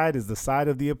that side is the side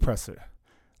of the oppressor.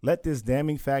 Let this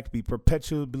damning fact be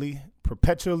perpetually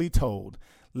told.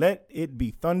 Let it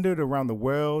be thundered around the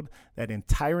world that in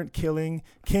tyrant-killing,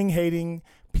 king-hating,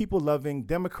 people-loving,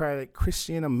 democratic,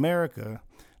 Christian America,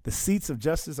 the seats of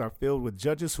justice are filled with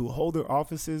judges who hold their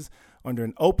offices under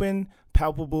an open,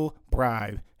 palpable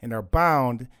bribe and are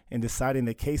bound in deciding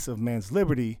the case of man's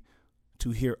liberty to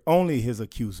hear only his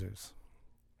accusers.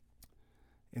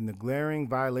 In the glaring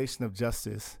violation of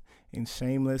justice, in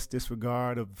shameless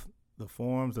disregard of the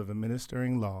forms of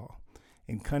administering law,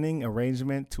 in cunning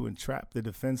arrangement to entrap the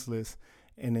defenseless,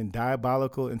 and in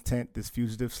diabolical intent, this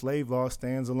fugitive slave law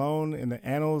stands alone in the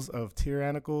annals of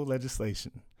tyrannical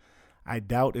legislation. I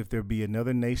doubt if there be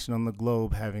another nation on the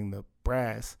globe having the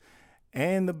brass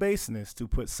and the baseness to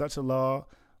put such a law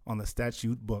on the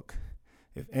statute book.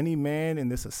 If any man in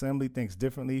this assembly thinks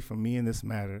differently from me in this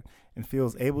matter and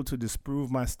feels able to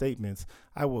disprove my statements,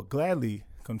 I will gladly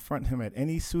confront him at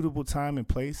any suitable time and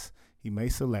place he may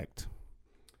select.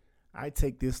 I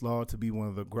take this law to be one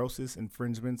of the grossest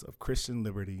infringements of Christian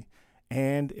liberty,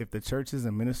 and if the churches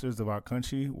and ministers of our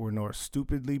country were nor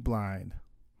stupidly blind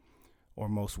or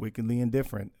most wickedly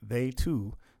indifferent, they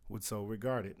too would so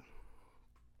regard it.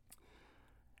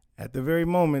 At the very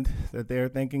moment that they are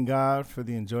thanking God for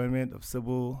the enjoyment of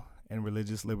civil and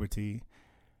religious liberty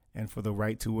and for the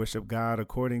right to worship God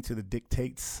according to the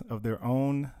dictates of their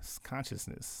own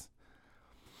consciousness,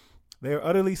 they are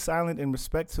utterly silent in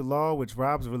respect to law which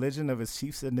robs religion of its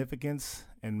chief significance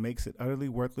and makes it utterly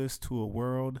worthless to a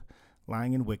world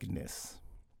lying in wickedness.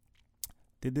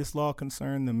 Did this law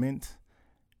concern the mint,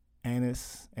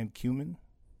 anise, and cumin?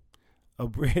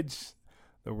 Abridge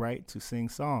the right to sing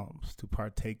psalms, to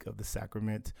partake of the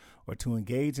sacrament, or to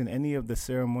engage in any of the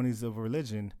ceremonies of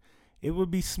religion, it would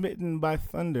be smitten by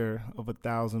thunder of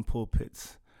 1,000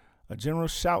 pulpits. A general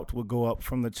shout would go up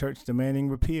from the church demanding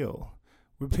repeal,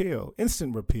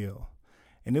 instant repeal,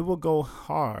 and it will go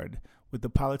hard with the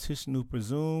politician who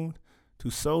presumed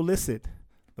to solicit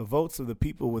the votes of the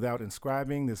people without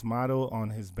inscribing this motto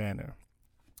on his banner.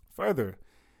 Further,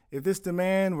 if this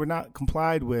demand were not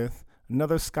complied with,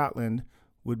 another Scotland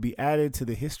would be added to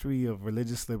the history of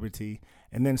religious liberty,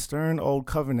 and then stern old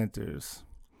Covenanters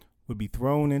would be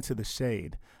thrown into the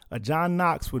shade. A John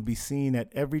Knox would be seen at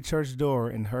every church door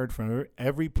and heard from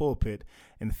every pulpit,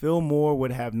 and Phil Moore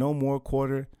would have no more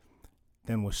quarter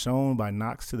than was shown by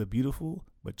Knox to the beautiful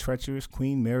but treacherous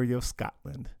Queen Mary of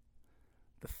Scotland.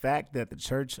 The fact that the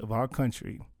church of our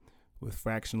country, with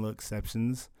fractional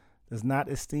exceptions, does not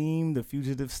esteem the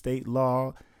fugitive state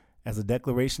law as a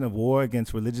declaration of war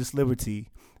against religious liberty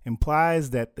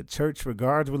implies that the church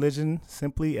regards religion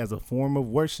simply as a form of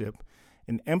worship,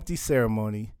 an empty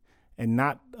ceremony, and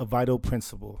not a vital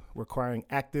principle, requiring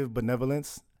active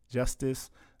benevolence, justice,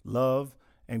 love,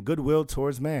 and goodwill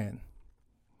towards man.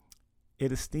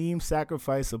 It esteems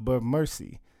sacrifice above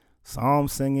mercy, psalm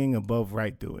singing above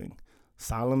right doing,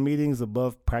 solemn meetings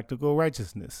above practical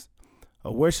righteousness,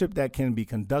 a worship that can be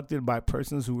conducted by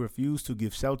persons who refuse to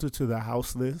give shelter to the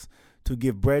houseless, to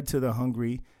give bread to the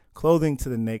hungry, clothing to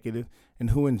the naked, and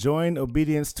who enjoin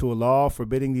obedience to a law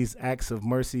forbidding these acts of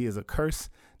mercy is a curse,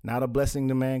 not a blessing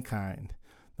to mankind.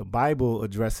 The Bible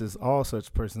addresses all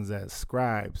such persons as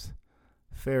scribes,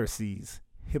 Pharisees,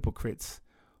 hypocrites,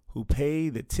 who pay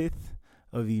the tithe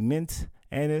of the mint,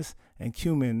 anise, and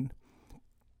cumin,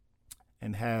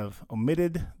 and have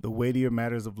omitted the weightier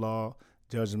matters of law,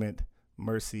 judgment,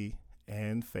 mercy,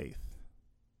 and faith.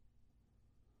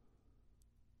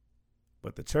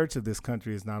 But the church of this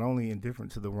country is not only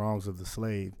indifferent to the wrongs of the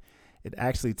slave, it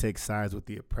actually takes sides with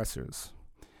the oppressors.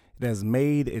 It has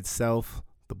made itself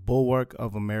the bulwark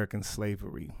of American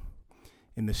slavery.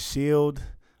 In the shield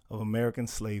of American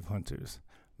slave hunters,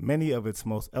 many of its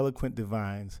most eloquent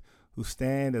divines, who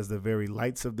stand as the very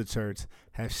lights of the church,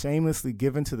 have shamelessly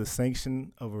given to the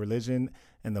sanction of religion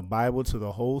and the Bible to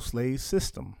the whole slave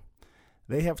system.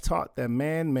 They have taught that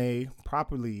man may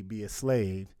properly be a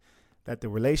slave, that the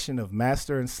relation of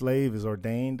master and slave is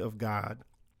ordained of God,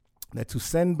 that to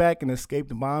send back an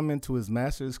escaped bondman to his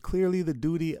master is clearly the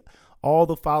duty of all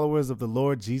the followers of the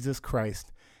Lord Jesus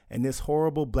Christ, and this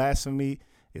horrible blasphemy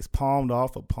is palmed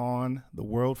off upon the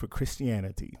world for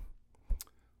Christianity.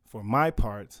 For my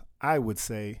part, I would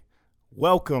say,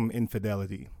 welcome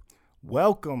infidelity,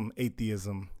 welcome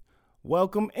atheism,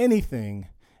 welcome anything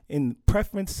in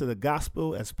preference to the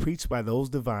gospel as preached by those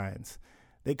divines.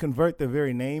 They convert the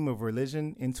very name of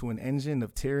religion into an engine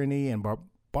of tyranny and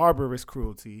barbarous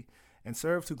cruelty, and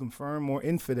serve to confirm more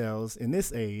infidels in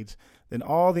this age than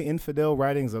all the infidel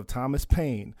writings of Thomas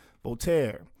Paine,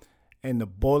 Voltaire, and the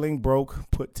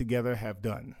Bolingbroke put together have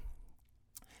done.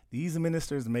 These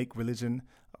ministers make religion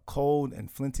a cold and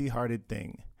flinty-hearted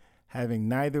thing, having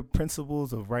neither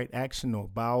principles of right action nor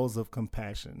bowels of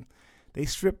compassion. They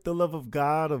strip the love of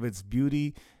God of its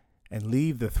beauty and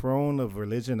leave the throne of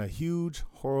religion a huge,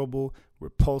 horrible,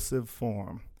 repulsive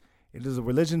form. It is a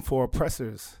religion for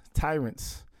oppressors,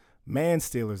 tyrants,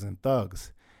 man-stealers, and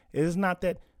thugs. It is not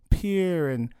that pure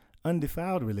and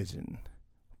undefiled religion,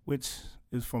 which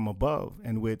is from above,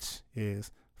 and which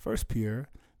is first pure,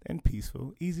 then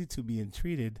peaceful, easy to be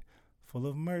entreated, full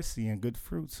of mercy and good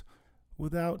fruits,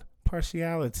 without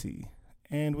partiality,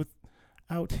 and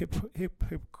without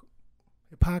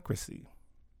hypocrisy.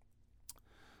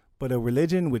 But a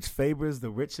religion which favors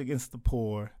the rich against the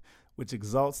poor, which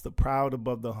exalts the proud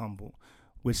above the humble,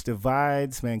 which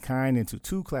divides mankind into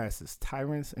two classes,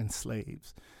 tyrants and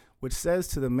slaves, which says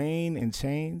to the man in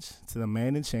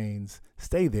chains,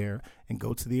 stay there and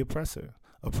go to the oppressor.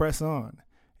 Oppress on.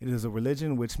 It is a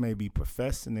religion which may be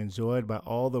professed and enjoyed by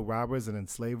all the robbers and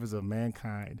enslavers of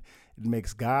mankind. It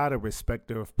makes God a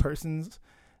respecter of persons,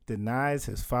 denies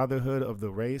his fatherhood of the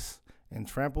race, and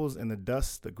tramples in the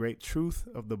dust the great truth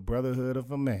of the brotherhood of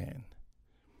a man.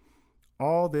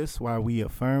 All this while we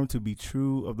affirm to be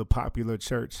true of the popular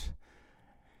church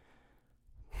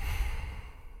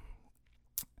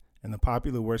and the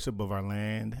popular worship of our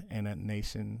land and a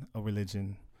nation, a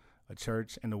religion, a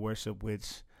church, and a worship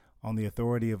which, on the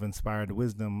authority of inspired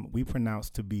wisdom, we pronounce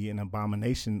to be an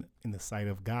abomination in the sight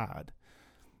of God.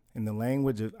 In the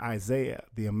language of Isaiah,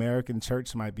 the American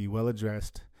church might be well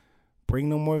addressed, bring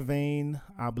no more vain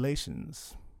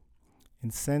oblations.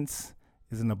 Incense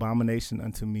is an abomination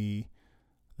unto me.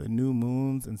 The new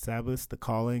moons and Sabbaths, the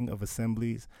calling of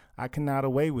assemblies, I cannot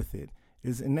away with it. It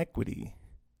is iniquity.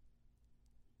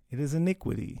 It is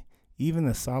iniquity, even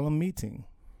the solemn meeting.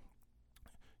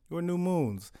 Your new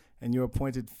moons and your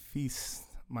appointed feasts,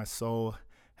 my soul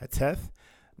hateth,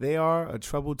 they are a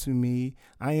trouble to me.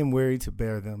 I am weary to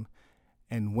bear them.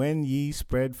 And when ye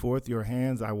spread forth your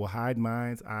hands, I will hide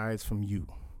mine eyes from you.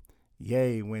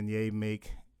 Yea, when ye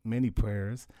make many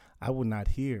prayers, I will not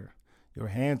hear. Your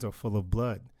hands are full of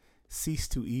blood. Cease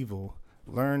to evil.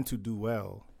 Learn to do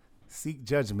well. Seek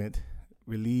judgment.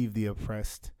 Relieve the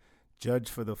oppressed. Judge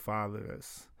for the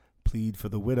fatherless. Plead for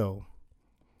the widow.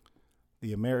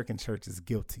 the American church is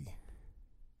guilty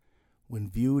when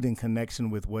viewed in connection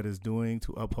with what it's doing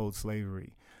to uphold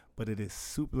slavery, but it is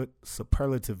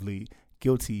superlatively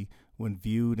guilty when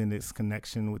viewed in its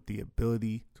connection with the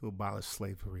ability to abolish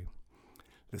slavery.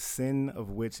 The sin of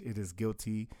which it is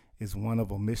guilty is one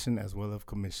of omission as well as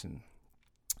commission.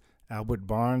 Albert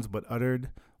Barnes, but uttered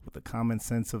with the common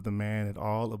sense of the man at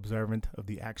all observant of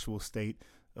the actual state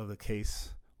of the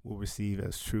case, will receive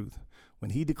as truth,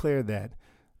 when he declared that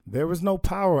there was no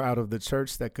power out of the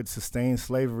church that could sustain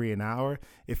slavery an hour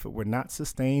if it were not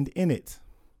sustained in it.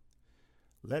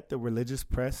 Let the religious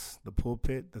press, the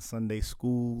pulpit, the Sunday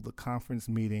school, the conference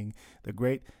meeting, the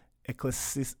great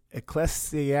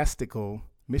ecclesiastical,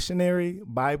 missionary,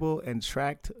 Bible, and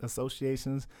tract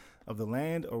associations of the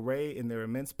land array in their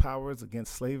immense powers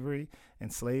against slavery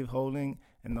and slaveholding,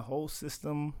 and the whole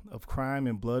system of crime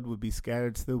and blood would be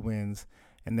scattered to the winds,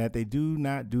 and that they do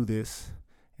not do this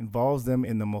involves them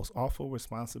in the most awful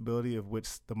responsibility of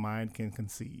which the mind can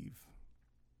conceive.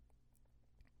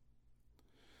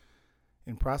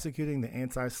 In prosecuting the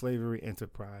anti-slavery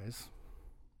enterprise,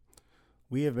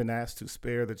 we have been asked to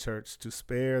spare the church, to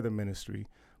spare the ministry,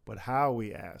 but how,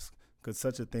 we ask, could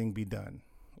such a thing be done?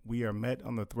 We are met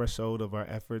on the threshold of our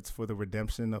efforts for the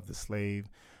redemption of the slave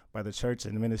by the church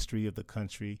and ministry of the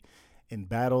country in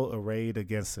battle arrayed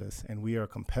against us, and we are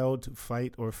compelled to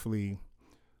fight or flee.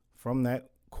 From that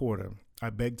quarter,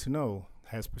 I beg to know,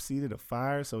 has proceeded a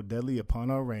fire so deadly upon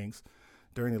our ranks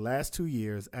during the last 2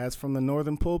 years as from the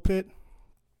northern pulpit?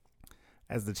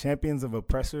 As the champions of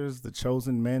oppressors, the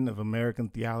chosen men of American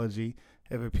theology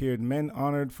have appeared men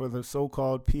honored for their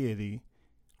so-called piety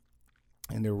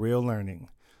and their real learning.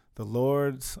 The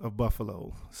Lords of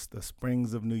Buffalo, the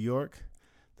Springs of New York,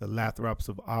 the Lathrops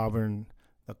of Auburn,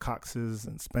 the Coxes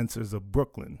and Spencers of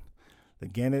Brooklyn, the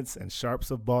Gannets and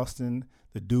Sharps of Boston,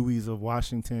 the Deweys of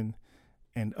Washington,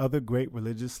 and other great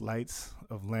religious lights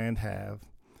of land have,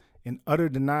 in utter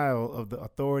denial of the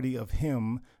authority of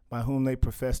him by whom they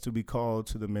profess to be called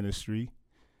to the ministry,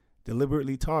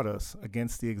 deliberately taught us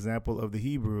against the example of the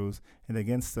Hebrews and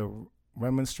against the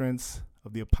remonstrance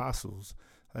of the apostles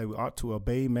that we ought to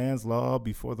obey man's law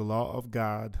before the law of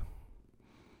God.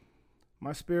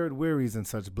 My spirit wearies in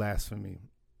such blasphemy,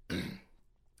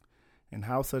 and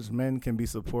how such men can be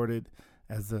supported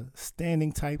as the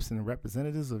standing types and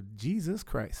representatives of Jesus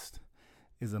Christ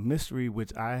is a mystery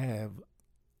which I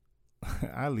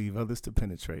leave others to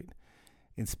penetrate.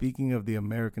 In speaking of the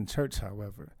American church,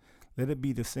 however, let it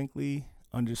be distinctly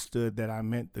understood that I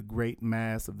meant the great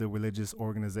mass of the religious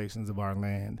organizations of our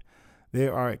land.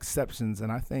 There are exceptions,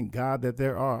 and I thank God that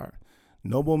there are.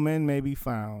 Noble men may be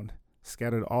found,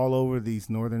 scattered all over these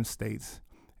northern states,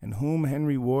 in whom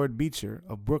Henry Ward Beecher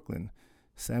of Brooklyn,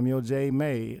 Samuel J.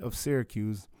 May of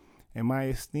Syracuse, and my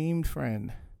esteemed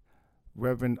friend,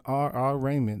 Reverend R.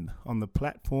 Raymond, on the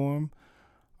platform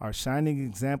are shining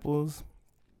examples.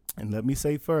 And let me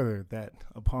say further that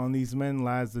upon these men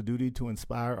lies the duty to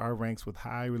inspire our ranks with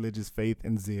high religious faith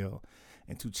and zeal,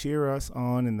 and to cheer us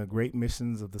on in the great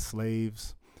missions of the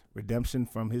slave's redemption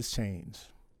from his chains.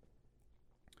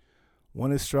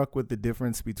 One is struck with the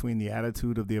difference between the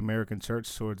attitude of the American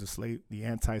church towards the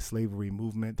anti-slavery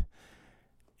movement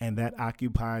and that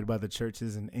occupied by the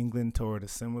churches in England toward a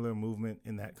similar movement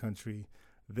in that country.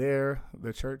 There,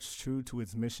 the church, true to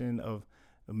its mission of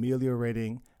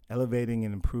ameliorating, elevating,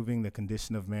 and improving the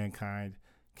condition of mankind,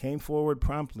 came forward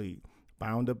promptly,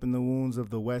 bound up in the wounds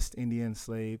of the West Indian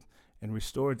slave, and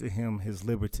restored to him his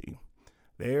liberty.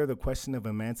 There, the question of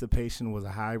emancipation was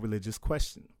a high religious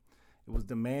question. It was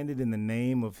demanded in the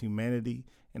name of humanity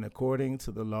and according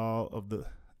to the law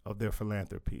of their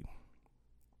philanthropy,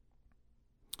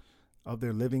 of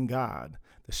their living God.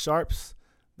 The Sharps,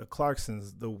 the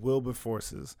Clarksons, the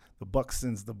Wilberforces, the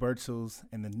Buxtons, the Burchells,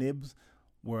 and the Nibbs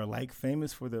were alike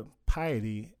famous for their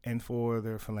piety and for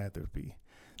their philanthropy.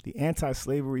 The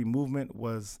anti-slavery movement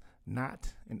was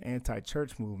not an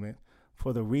anti-church movement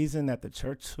for the reason that the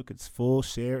church took its full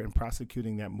share in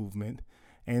prosecuting that movement,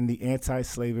 and the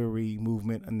anti-slavery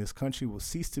movement in this country will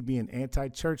cease to be an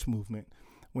anti-church movement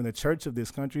when the church of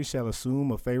this country shall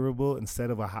assume a favorable instead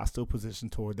of a hostile position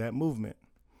toward that movement.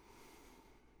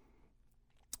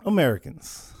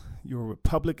 Americans, your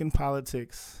Republican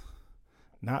politics,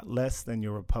 not less than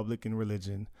your Republican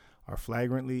religion, are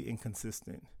flagrantly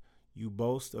inconsistent. You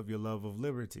boast of your love of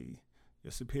liberty,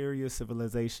 your superior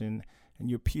civilization, and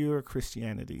your pure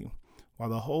Christianity, while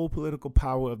the whole political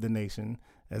power of the nation,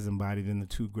 as embodied in the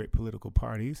two great political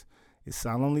parties, is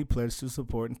solemnly pledged to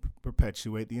support and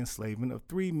perpetuate the enslavement of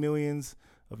 3 millions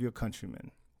of your countrymen.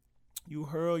 You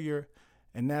hurl your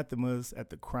anathemas at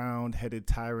the crowned-headed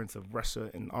tyrants of Russia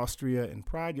and Austria, and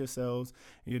pride yourselves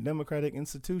in your democratic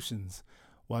institutions,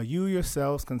 while you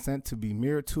yourselves consent to be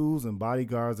mere tools and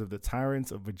bodyguards of the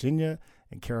tyrants of Virginia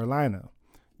and Carolina.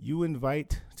 You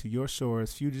invite to your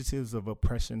shores fugitives of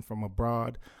oppression from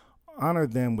abroad, honor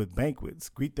them with banquets,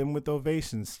 greet them with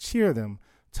ovations, cheer them,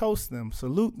 toast them,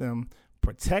 salute them,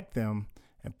 protect them,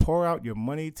 and pour out your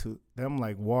money to them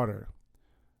like water.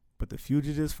 But the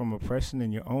fugitives from oppression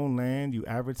in your own land you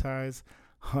advertise,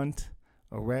 hunt,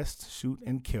 arrest, shoot,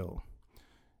 and kill.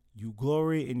 You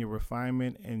glory in your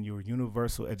refinement and your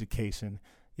universal education,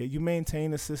 yet you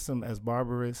maintain a system as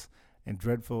barbarous and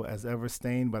dreadful as ever,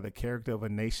 stained by the character of a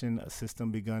nation, a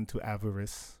system begun to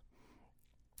avarice,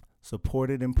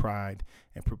 supported in pride,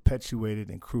 and perpetuated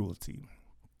in cruelty.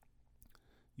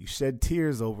 You shed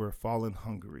tears over fallen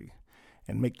Hungary,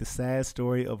 and make the sad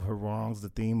story of her wrongs the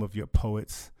theme of your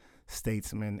poets,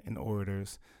 statesmen, and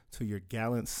orators, till your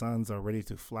gallant sons are ready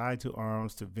to fly to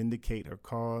arms to vindicate her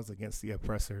cause against the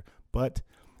oppressor. But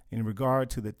in regard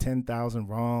to the 10,000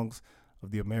 wrongs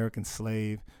of the American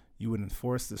slave, you would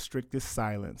enforce the strictest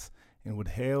silence and would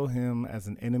hail him as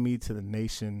an enemy to the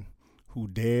nation who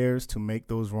dares to make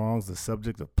those wrongs the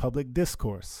subject of public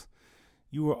discourse.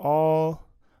 You are all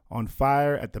on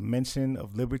fire at the mention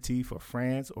of liberty for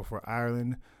France or for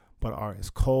Ireland, but are as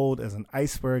cold as an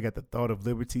iceberg at the thought of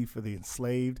liberty for the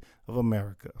enslaved of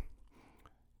America.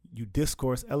 You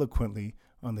discourse eloquently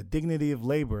on the dignity of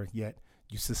labor, yet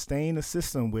you sustain a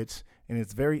system which, in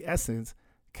its very essence,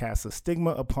 casts a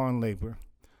stigma upon labor.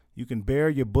 You can bare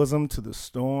your bosom to the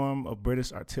storm of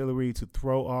British artillery to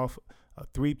throw off a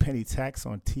 3-penny tax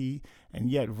on tea, and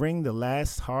yet wring the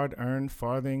last hard-earned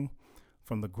farthing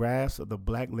from the grasp of the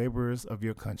black laborers of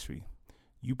your country.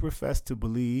 You profess to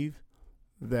believe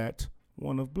that,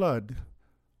 one of blood,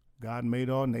 God made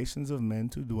all nations of men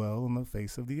to dwell on the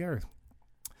face of the earth,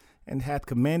 and hath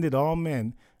commanded all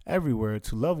men everywhere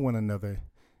to love one another,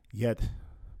 yet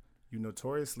you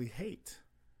notoriously hate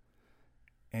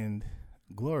and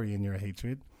glory in your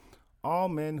hatred all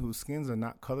men whose skins are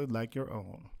not colored like your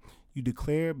own. You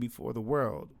declare before the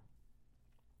world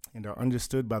and are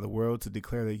understood by the world to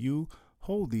declare that you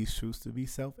hold these truths to be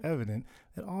self-evident,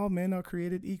 that all men are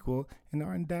created equal and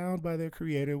are endowed by their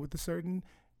Creator with a certain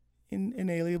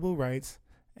inalienable rights,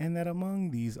 and that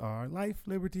among these are life,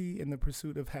 liberty, and the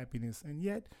pursuit of happiness. And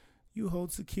yet you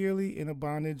hold securely in a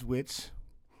bondage which,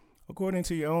 according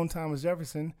to your own Thomas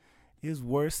Jefferson, is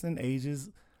worse than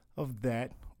ages of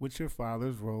that which your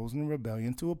fathers rose in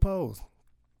rebellion to oppose.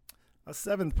 A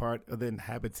seventh part of the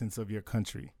inhabitants of your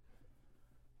country.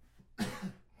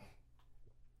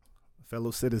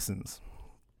 Fellow citizens,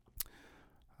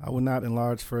 I will not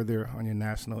enlarge further on your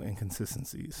national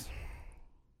inconsistencies.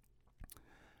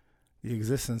 The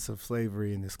existence of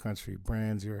slavery in this country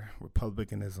brands your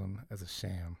republicanism as a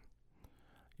sham,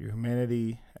 your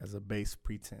humanity as a base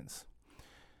pretense,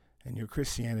 and your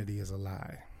Christianity as a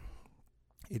lie.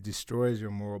 It destroys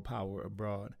your moral power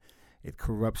abroad. It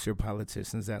corrupts your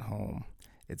politicians at home.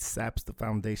 It saps the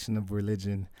foundation of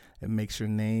religion. It makes your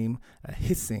name a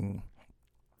hissing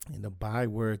and a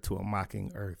byword to a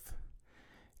mocking earth.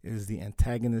 It is the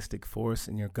antagonistic force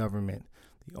in your government,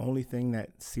 the only thing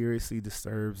that seriously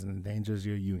disturbs and endangers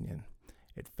your union.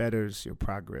 It fetters your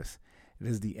progress. It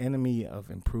is the enemy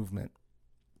of improvement,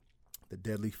 the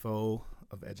deadly foe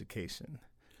of education.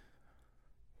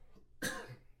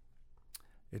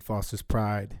 It fosters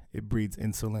pride. It breeds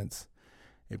insolence.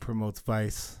 It promotes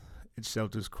vice. It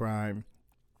shelters crime.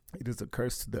 It is a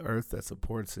curse to the earth that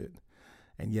supports it.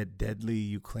 And yet deadly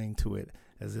you cling to it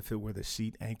as if it were the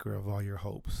sheet anchor of all your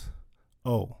hopes.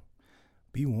 Oh,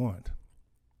 be warned.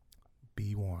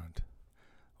 Be warned.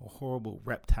 A horrible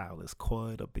reptile is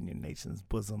coiled up in your nation's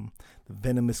bosom. The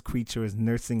venomous creature is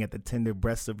nursing at the tender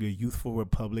breast of your youthful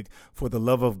republic. For the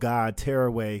love of God, tear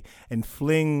away and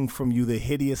fling from you the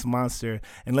hideous monster,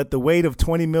 and let the weight of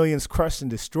 20 millions crush and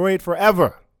destroy it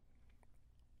forever.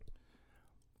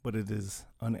 But it is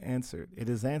unanswered. It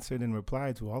is answered in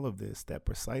reply to all of this that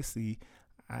precisely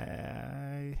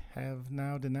I have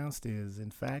now denounced is,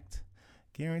 in fact,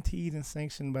 guaranteed and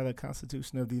sanctioned by the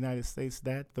Constitution of the United States,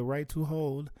 that the right to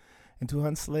hold and to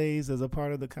hunt slaves as a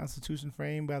part of the Constitution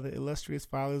framed by the illustrious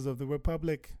fathers of the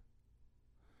Republic.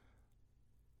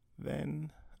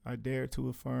 Then I dare to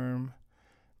affirm,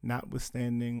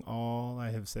 notwithstanding all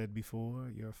I have said before,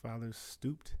 your fathers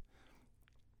stooped,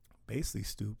 basely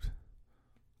stooped,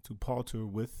 to palter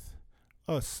with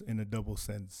us in a double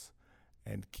sense,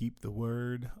 and keep the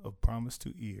word of promise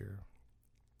to ear,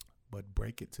 but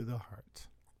break it to the heart.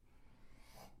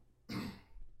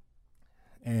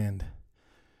 And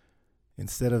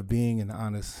instead of being an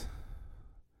honest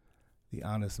The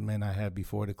honest men I have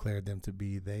before declared them to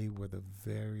be, they were the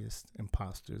veriest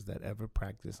impostors that ever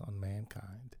practiced on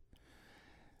mankind.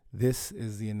 This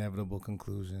is the inevitable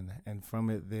conclusion, and from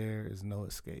it there is no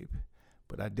escape.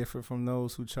 But I differ from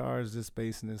those who charge this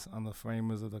baseness on the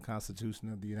framers of the Constitution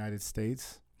of the United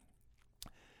States.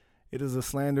 It is a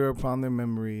slander upon their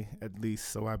memory, at least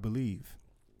so I believe.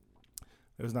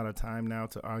 There is not a time now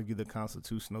to argue the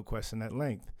constitutional question at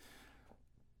length,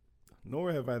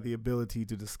 nor have I the ability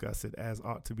to discuss it as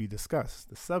ought to be discussed.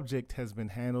 The subject has been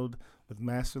handled with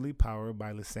masterly power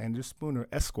by Lysander Spooner,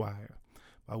 Esquire,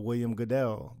 by William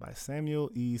Goodell, by Samuel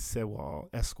E. Sewall,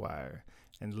 Esquire,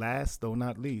 and last, though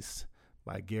not least,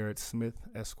 by Gerrit Smith,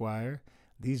 Esquire.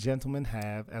 These gentlemen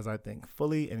have, as I think,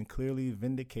 fully and clearly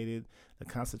vindicated the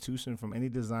Constitution from any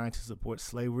design to support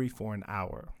slavery for an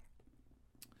hour.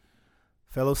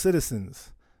 Fellow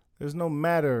citizens, there's no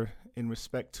matter in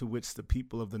respect to which the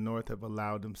people of the North have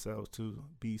allowed themselves to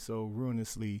be so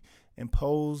ruinously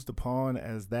imposed upon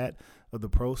as that of the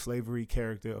pro-slavery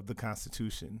character of the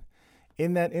Constitution.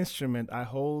 In that instrument, I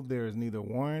hold there is neither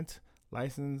warrant,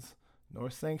 license, nor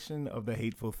sanction of the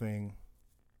hateful thing.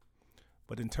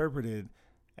 But interpreted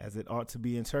as it ought to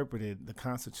be interpreted, the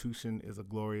Constitution is a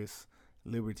glorious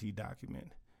liberty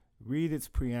document. Read its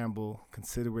preamble,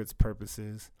 consider its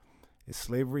purposes. Is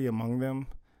slavery among them?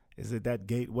 Is it that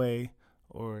gateway,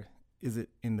 or is it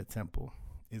in the temple?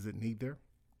 Is it neither?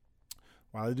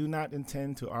 While I do not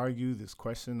intend to argue this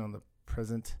question on the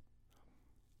present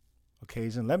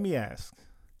occasion, let me ask,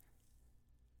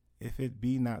 if it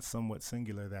be not somewhat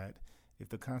singular that, if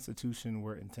the Constitution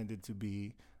were intended to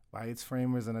be, by its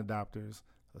framers and adopters,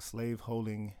 a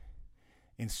slave-holding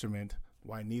instrument,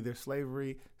 why neither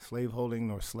slavery, slaveholding,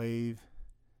 nor slave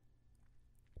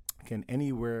can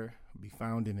anywhere be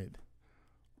found in it?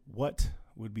 What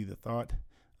would be the thought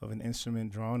of an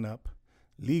instrument drawn up,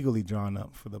 legally drawn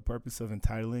up, for the purpose of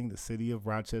entitling the city of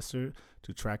Rochester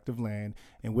to tract of land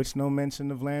in which no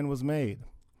mention of land was made?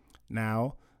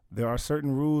 Now, there are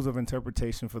certain rules of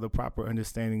interpretation for the proper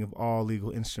understanding of all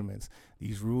legal instruments.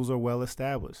 These rules are well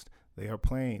established. They are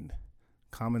plain,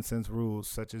 common sense rules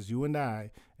such as you and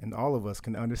I and all of us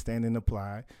can understand and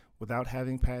apply without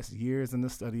having passed years in the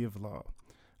study of law.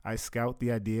 I scout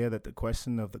the idea that the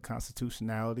question of the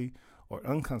constitutionality or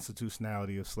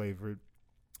unconstitutionality of slavery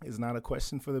is not a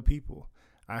question for the people.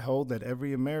 I hold that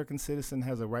every American citizen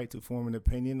has a right to form an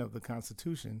opinion of the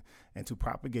Constitution and to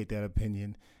propagate that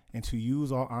opinion and to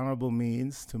use all honorable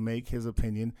means to make his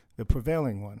opinion the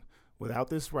prevailing one. Without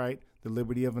this right, the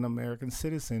liberty of an American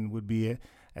citizen would be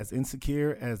as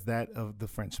insecure as that of the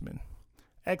Frenchman.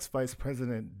 Ex-Vice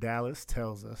President Dallas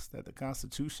tells us that the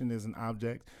Constitution is an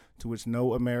object to which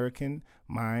no American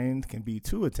mind can be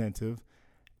too attentive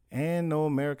and no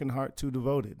American heart too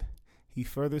devoted. He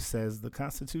further says the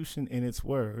Constitution in its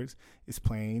words is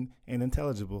plain and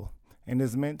intelligible and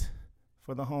is meant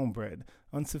for the homebred,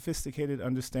 unsophisticated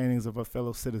understandings of our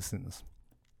fellow citizens.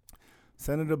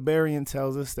 Senator Berrien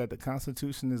tells us that the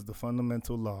Constitution is the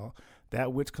fundamental law,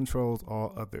 that which controls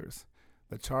all others.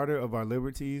 The Charter of our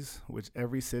liberties, which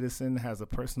every citizen has a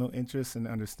personal interest in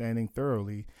understanding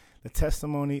thoroughly, the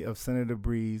testimony of Senator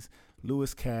Breeze,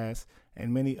 Lewis Cass,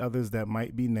 and many others that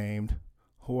might be named,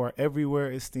 who are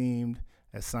everywhere esteemed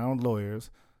as sound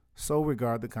lawyers, so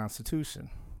regard the Constitution.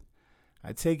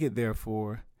 I take it,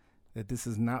 therefore, that this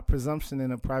is not presumption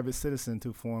in a private citizen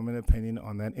to form an opinion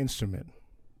on that instrument.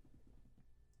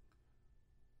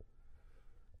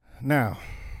 Now,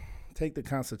 take the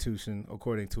Constitution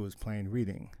according to its plain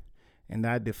reading, and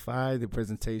I defy the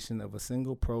presentation of a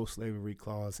single pro-slavery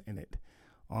clause in it.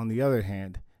 On the other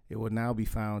hand, it will now be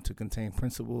found to contain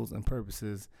principles and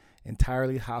purposes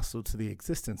entirely hostile to the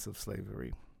existence of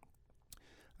slavery.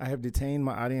 I have detained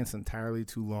my audience entirely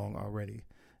too long already.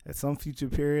 At some future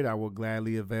period, I will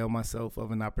gladly avail myself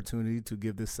of an opportunity to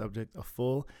give this subject a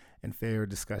full and fair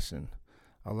discussion.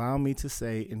 Allow me to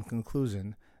say in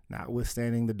conclusion,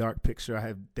 notwithstanding the dark picture I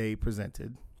have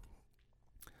presented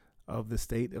of the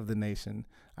state of the nation,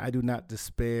 I do not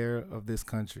despair of this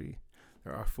country.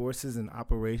 There are forces in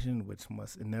operation which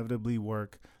must inevitably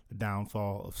work the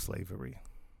downfall of slavery.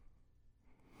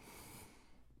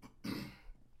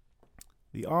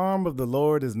 The arm of the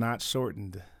Lord is not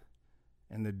shortened,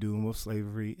 and the doom of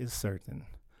slavery is certain.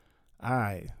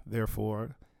 I,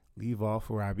 therefore, leave off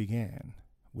where I began,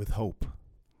 with hope,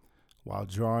 while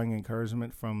drawing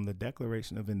encouragement from the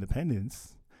Declaration of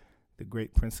Independence, the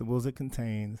great principles it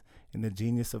contains, and the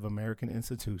genius of American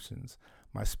institutions.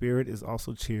 My spirit is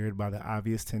also cheered by the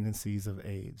obvious tendencies of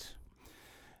age.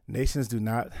 Nations do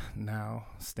not now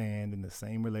stand in the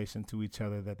same relation to each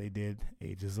other that they did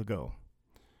ages ago.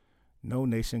 No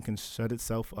nation can shut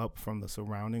itself up from the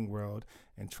surrounding world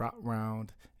and trot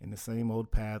round in the same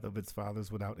old path of its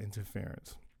fathers without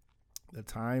interference. The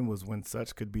time was when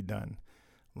such could be done.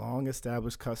 Long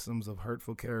established customs of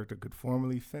hurtful character could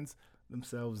formally fence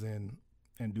themselves in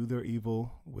and do their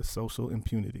evil with social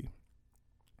impunity.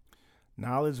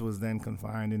 Knowledge was then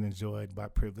confined and enjoyed by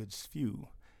privileged few,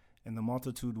 and the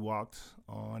multitude walked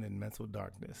on in mental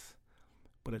darkness.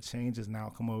 But a change has now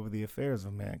come over the affairs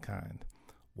of mankind.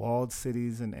 Walled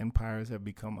cities and empires have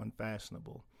become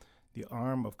unfashionable. The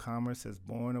arm of commerce has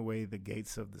borne away the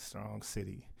gates of the strong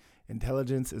city.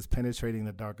 Intelligence is penetrating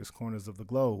the darkest corners of the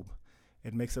globe.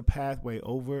 It makes a pathway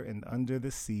over and under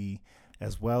the sea,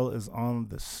 as well as on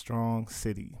the strong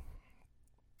city,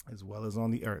 as well as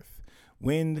on the earth.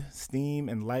 Wind, steam,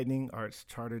 and lightning are its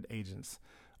chartered agents.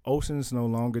 Oceans no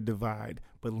longer divide,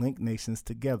 but link nations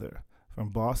together. From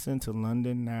Boston to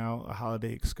London, now a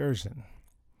holiday excursion.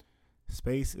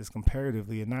 Space is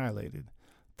comparatively annihilated.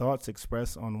 Thoughts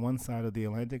expressed on one side of the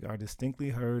Atlantic are distinctly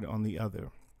heard on the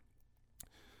other.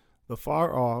 The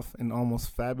far off and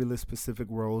almost fabulous Pacific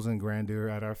rolls in grandeur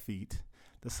at our feet.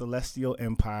 The celestial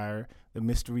empire, the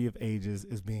mystery of ages,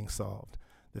 is being solved.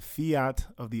 The fiat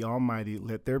of the Almighty,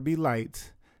 let there be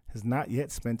light, has not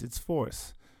yet spent its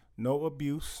force. No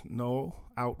abuse, no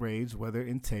outrage, whether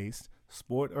in taste,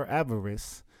 sport, or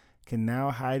avarice, can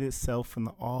now hide itself from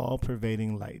the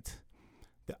all-pervading light.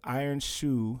 The iron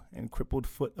shoe and crippled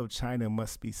foot of China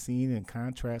must be seen in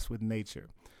contrast with nature.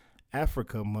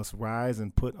 Africa must rise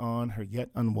and put on her yet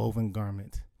unwoven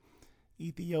garment.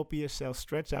 Ethiopia shall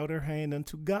stretch out her hand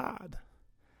unto God.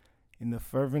 In the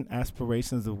fervent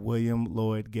aspirations of William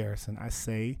Lloyd Garrison, I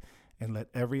say, and let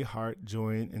every heart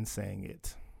join in saying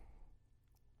it.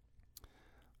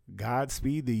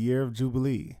 Godspeed the year of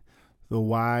Jubilee, the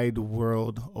wide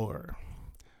world o'er.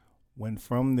 When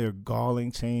from their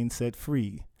galling chains set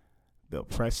free, the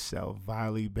oppressed shall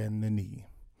vilely bend the knee.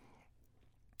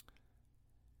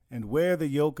 And wear the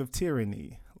yoke of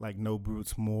tyranny, like no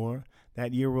brutes more,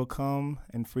 that year will come,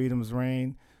 and freedom's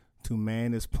reign, to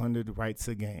man is plundered rights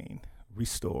again,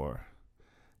 restore.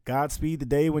 Godspeed the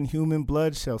day when human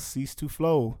blood shall cease to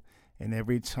flow, and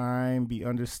every chime be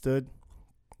understood,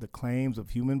 the claims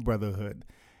of human brotherhood,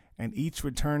 and each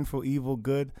return for evil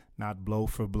good, not blow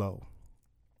for blow.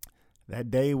 That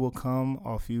day will come,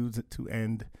 all feuds to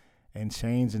end, and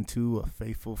change into a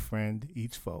faithful friend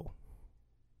each foe.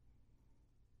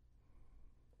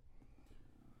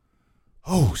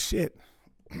 Oh, shit.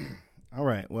 All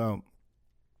right, well,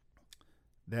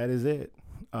 that is it.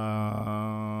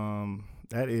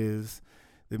 That is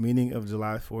the meaning of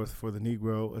July 4th for the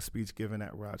Negro, a speech given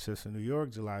at Rochester, New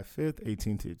York, July 5th,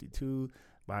 1852,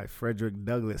 by Frederick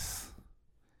Douglass.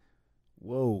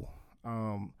 Whoa.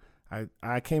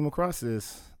 I came across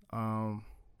this, and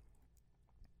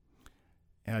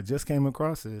I just came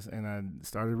across this, and I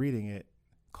started reading it.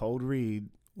 Cold read,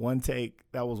 one take.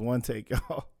 That was one take,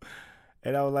 y'all.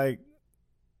 And I was like,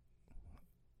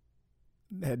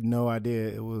 had no idea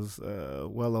it was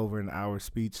well over an hour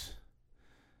speech.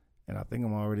 And I think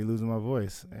I'm already losing my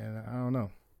voice. And I don't know.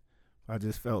 I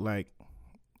just felt like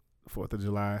 4th of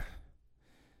July.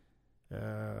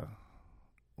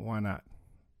 Why not?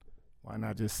 Why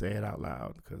not just say it out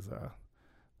loud? Because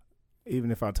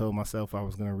even if I told myself I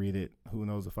was going to read it, who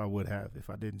knows if I would have, if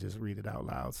I didn't just read it out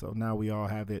loud. So now we all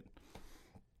have it.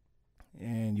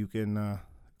 And you can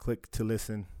click to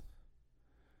listen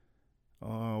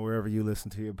wherever you listen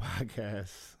to your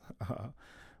podcasts.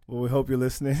 Well, we hope you're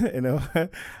listening.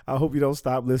 I hope you don't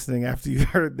stop listening after you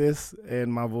heard this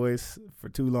and my voice for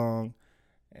too long.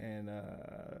 And,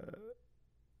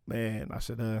 man, I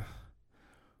should have,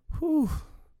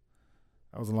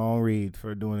 that was a long read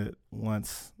for doing it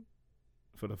once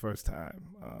for the first time.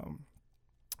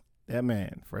 That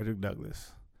man, Frederick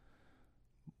Douglass.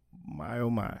 My, oh,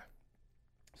 my.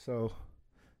 So,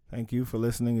 thank you for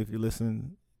listening. If you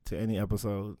listen to any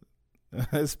episode,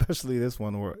 especially this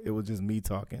one where it was just me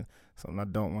talking, something I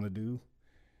don't want to do.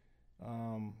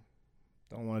 Don't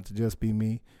want it to just be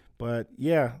me. But,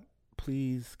 yeah,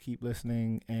 please keep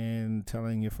listening and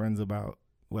telling your friends about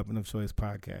Weapon of Choice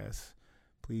podcast.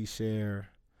 Please share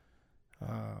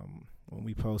when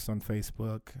we post on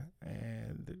Facebook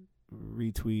and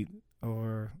retweet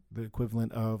or the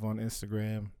equivalent of on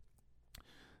Instagram,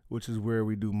 which is where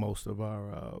we do most of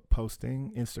our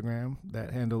posting. Instagram,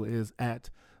 that handle is at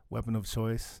Weapon of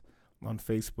Choice. On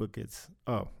Facebook,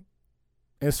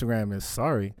 Instagram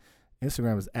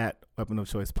is at Weapon of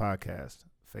Choice Podcast.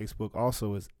 Facebook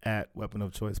also is at Weapon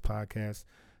of Choice Podcast.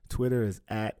 Twitter is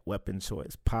at Weapon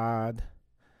Choice Pod.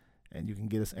 And you can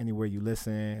get us anywhere you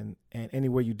listen. And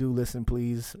anywhere you do listen,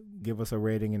 please give us a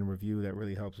rating and review. That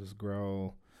really helps us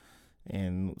grow.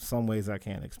 In some ways I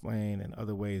can't explain. In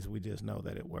other ways, we just know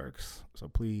that it works. So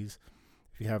please,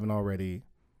 if you haven't already,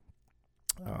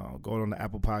 go on the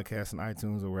Apple Podcasts and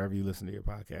iTunes or wherever you listen to your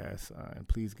podcasts. And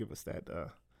please give us that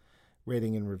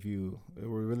rating and review. It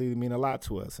will really mean a lot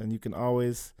to us. And you can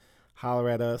always holler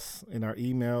at us in our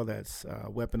email. That's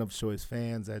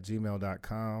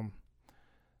weaponofchoicefans@gmail.com.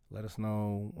 Let us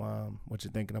know what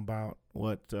you're thinking about,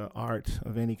 what art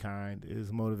of any kind is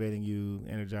motivating you,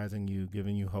 energizing you,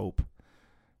 giving you hope.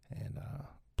 And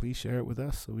please share it with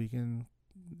us so we can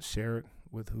share it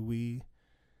with who we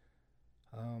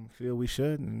feel we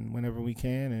should and whenever we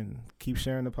can. And keep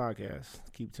sharing the podcast.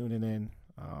 Keep tuning in.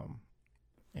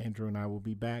 Andrew and I will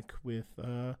be back with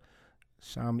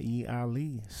Sham-E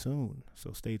Ali soon.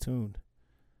 So stay tuned.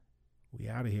 We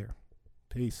out of here.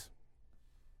 Peace.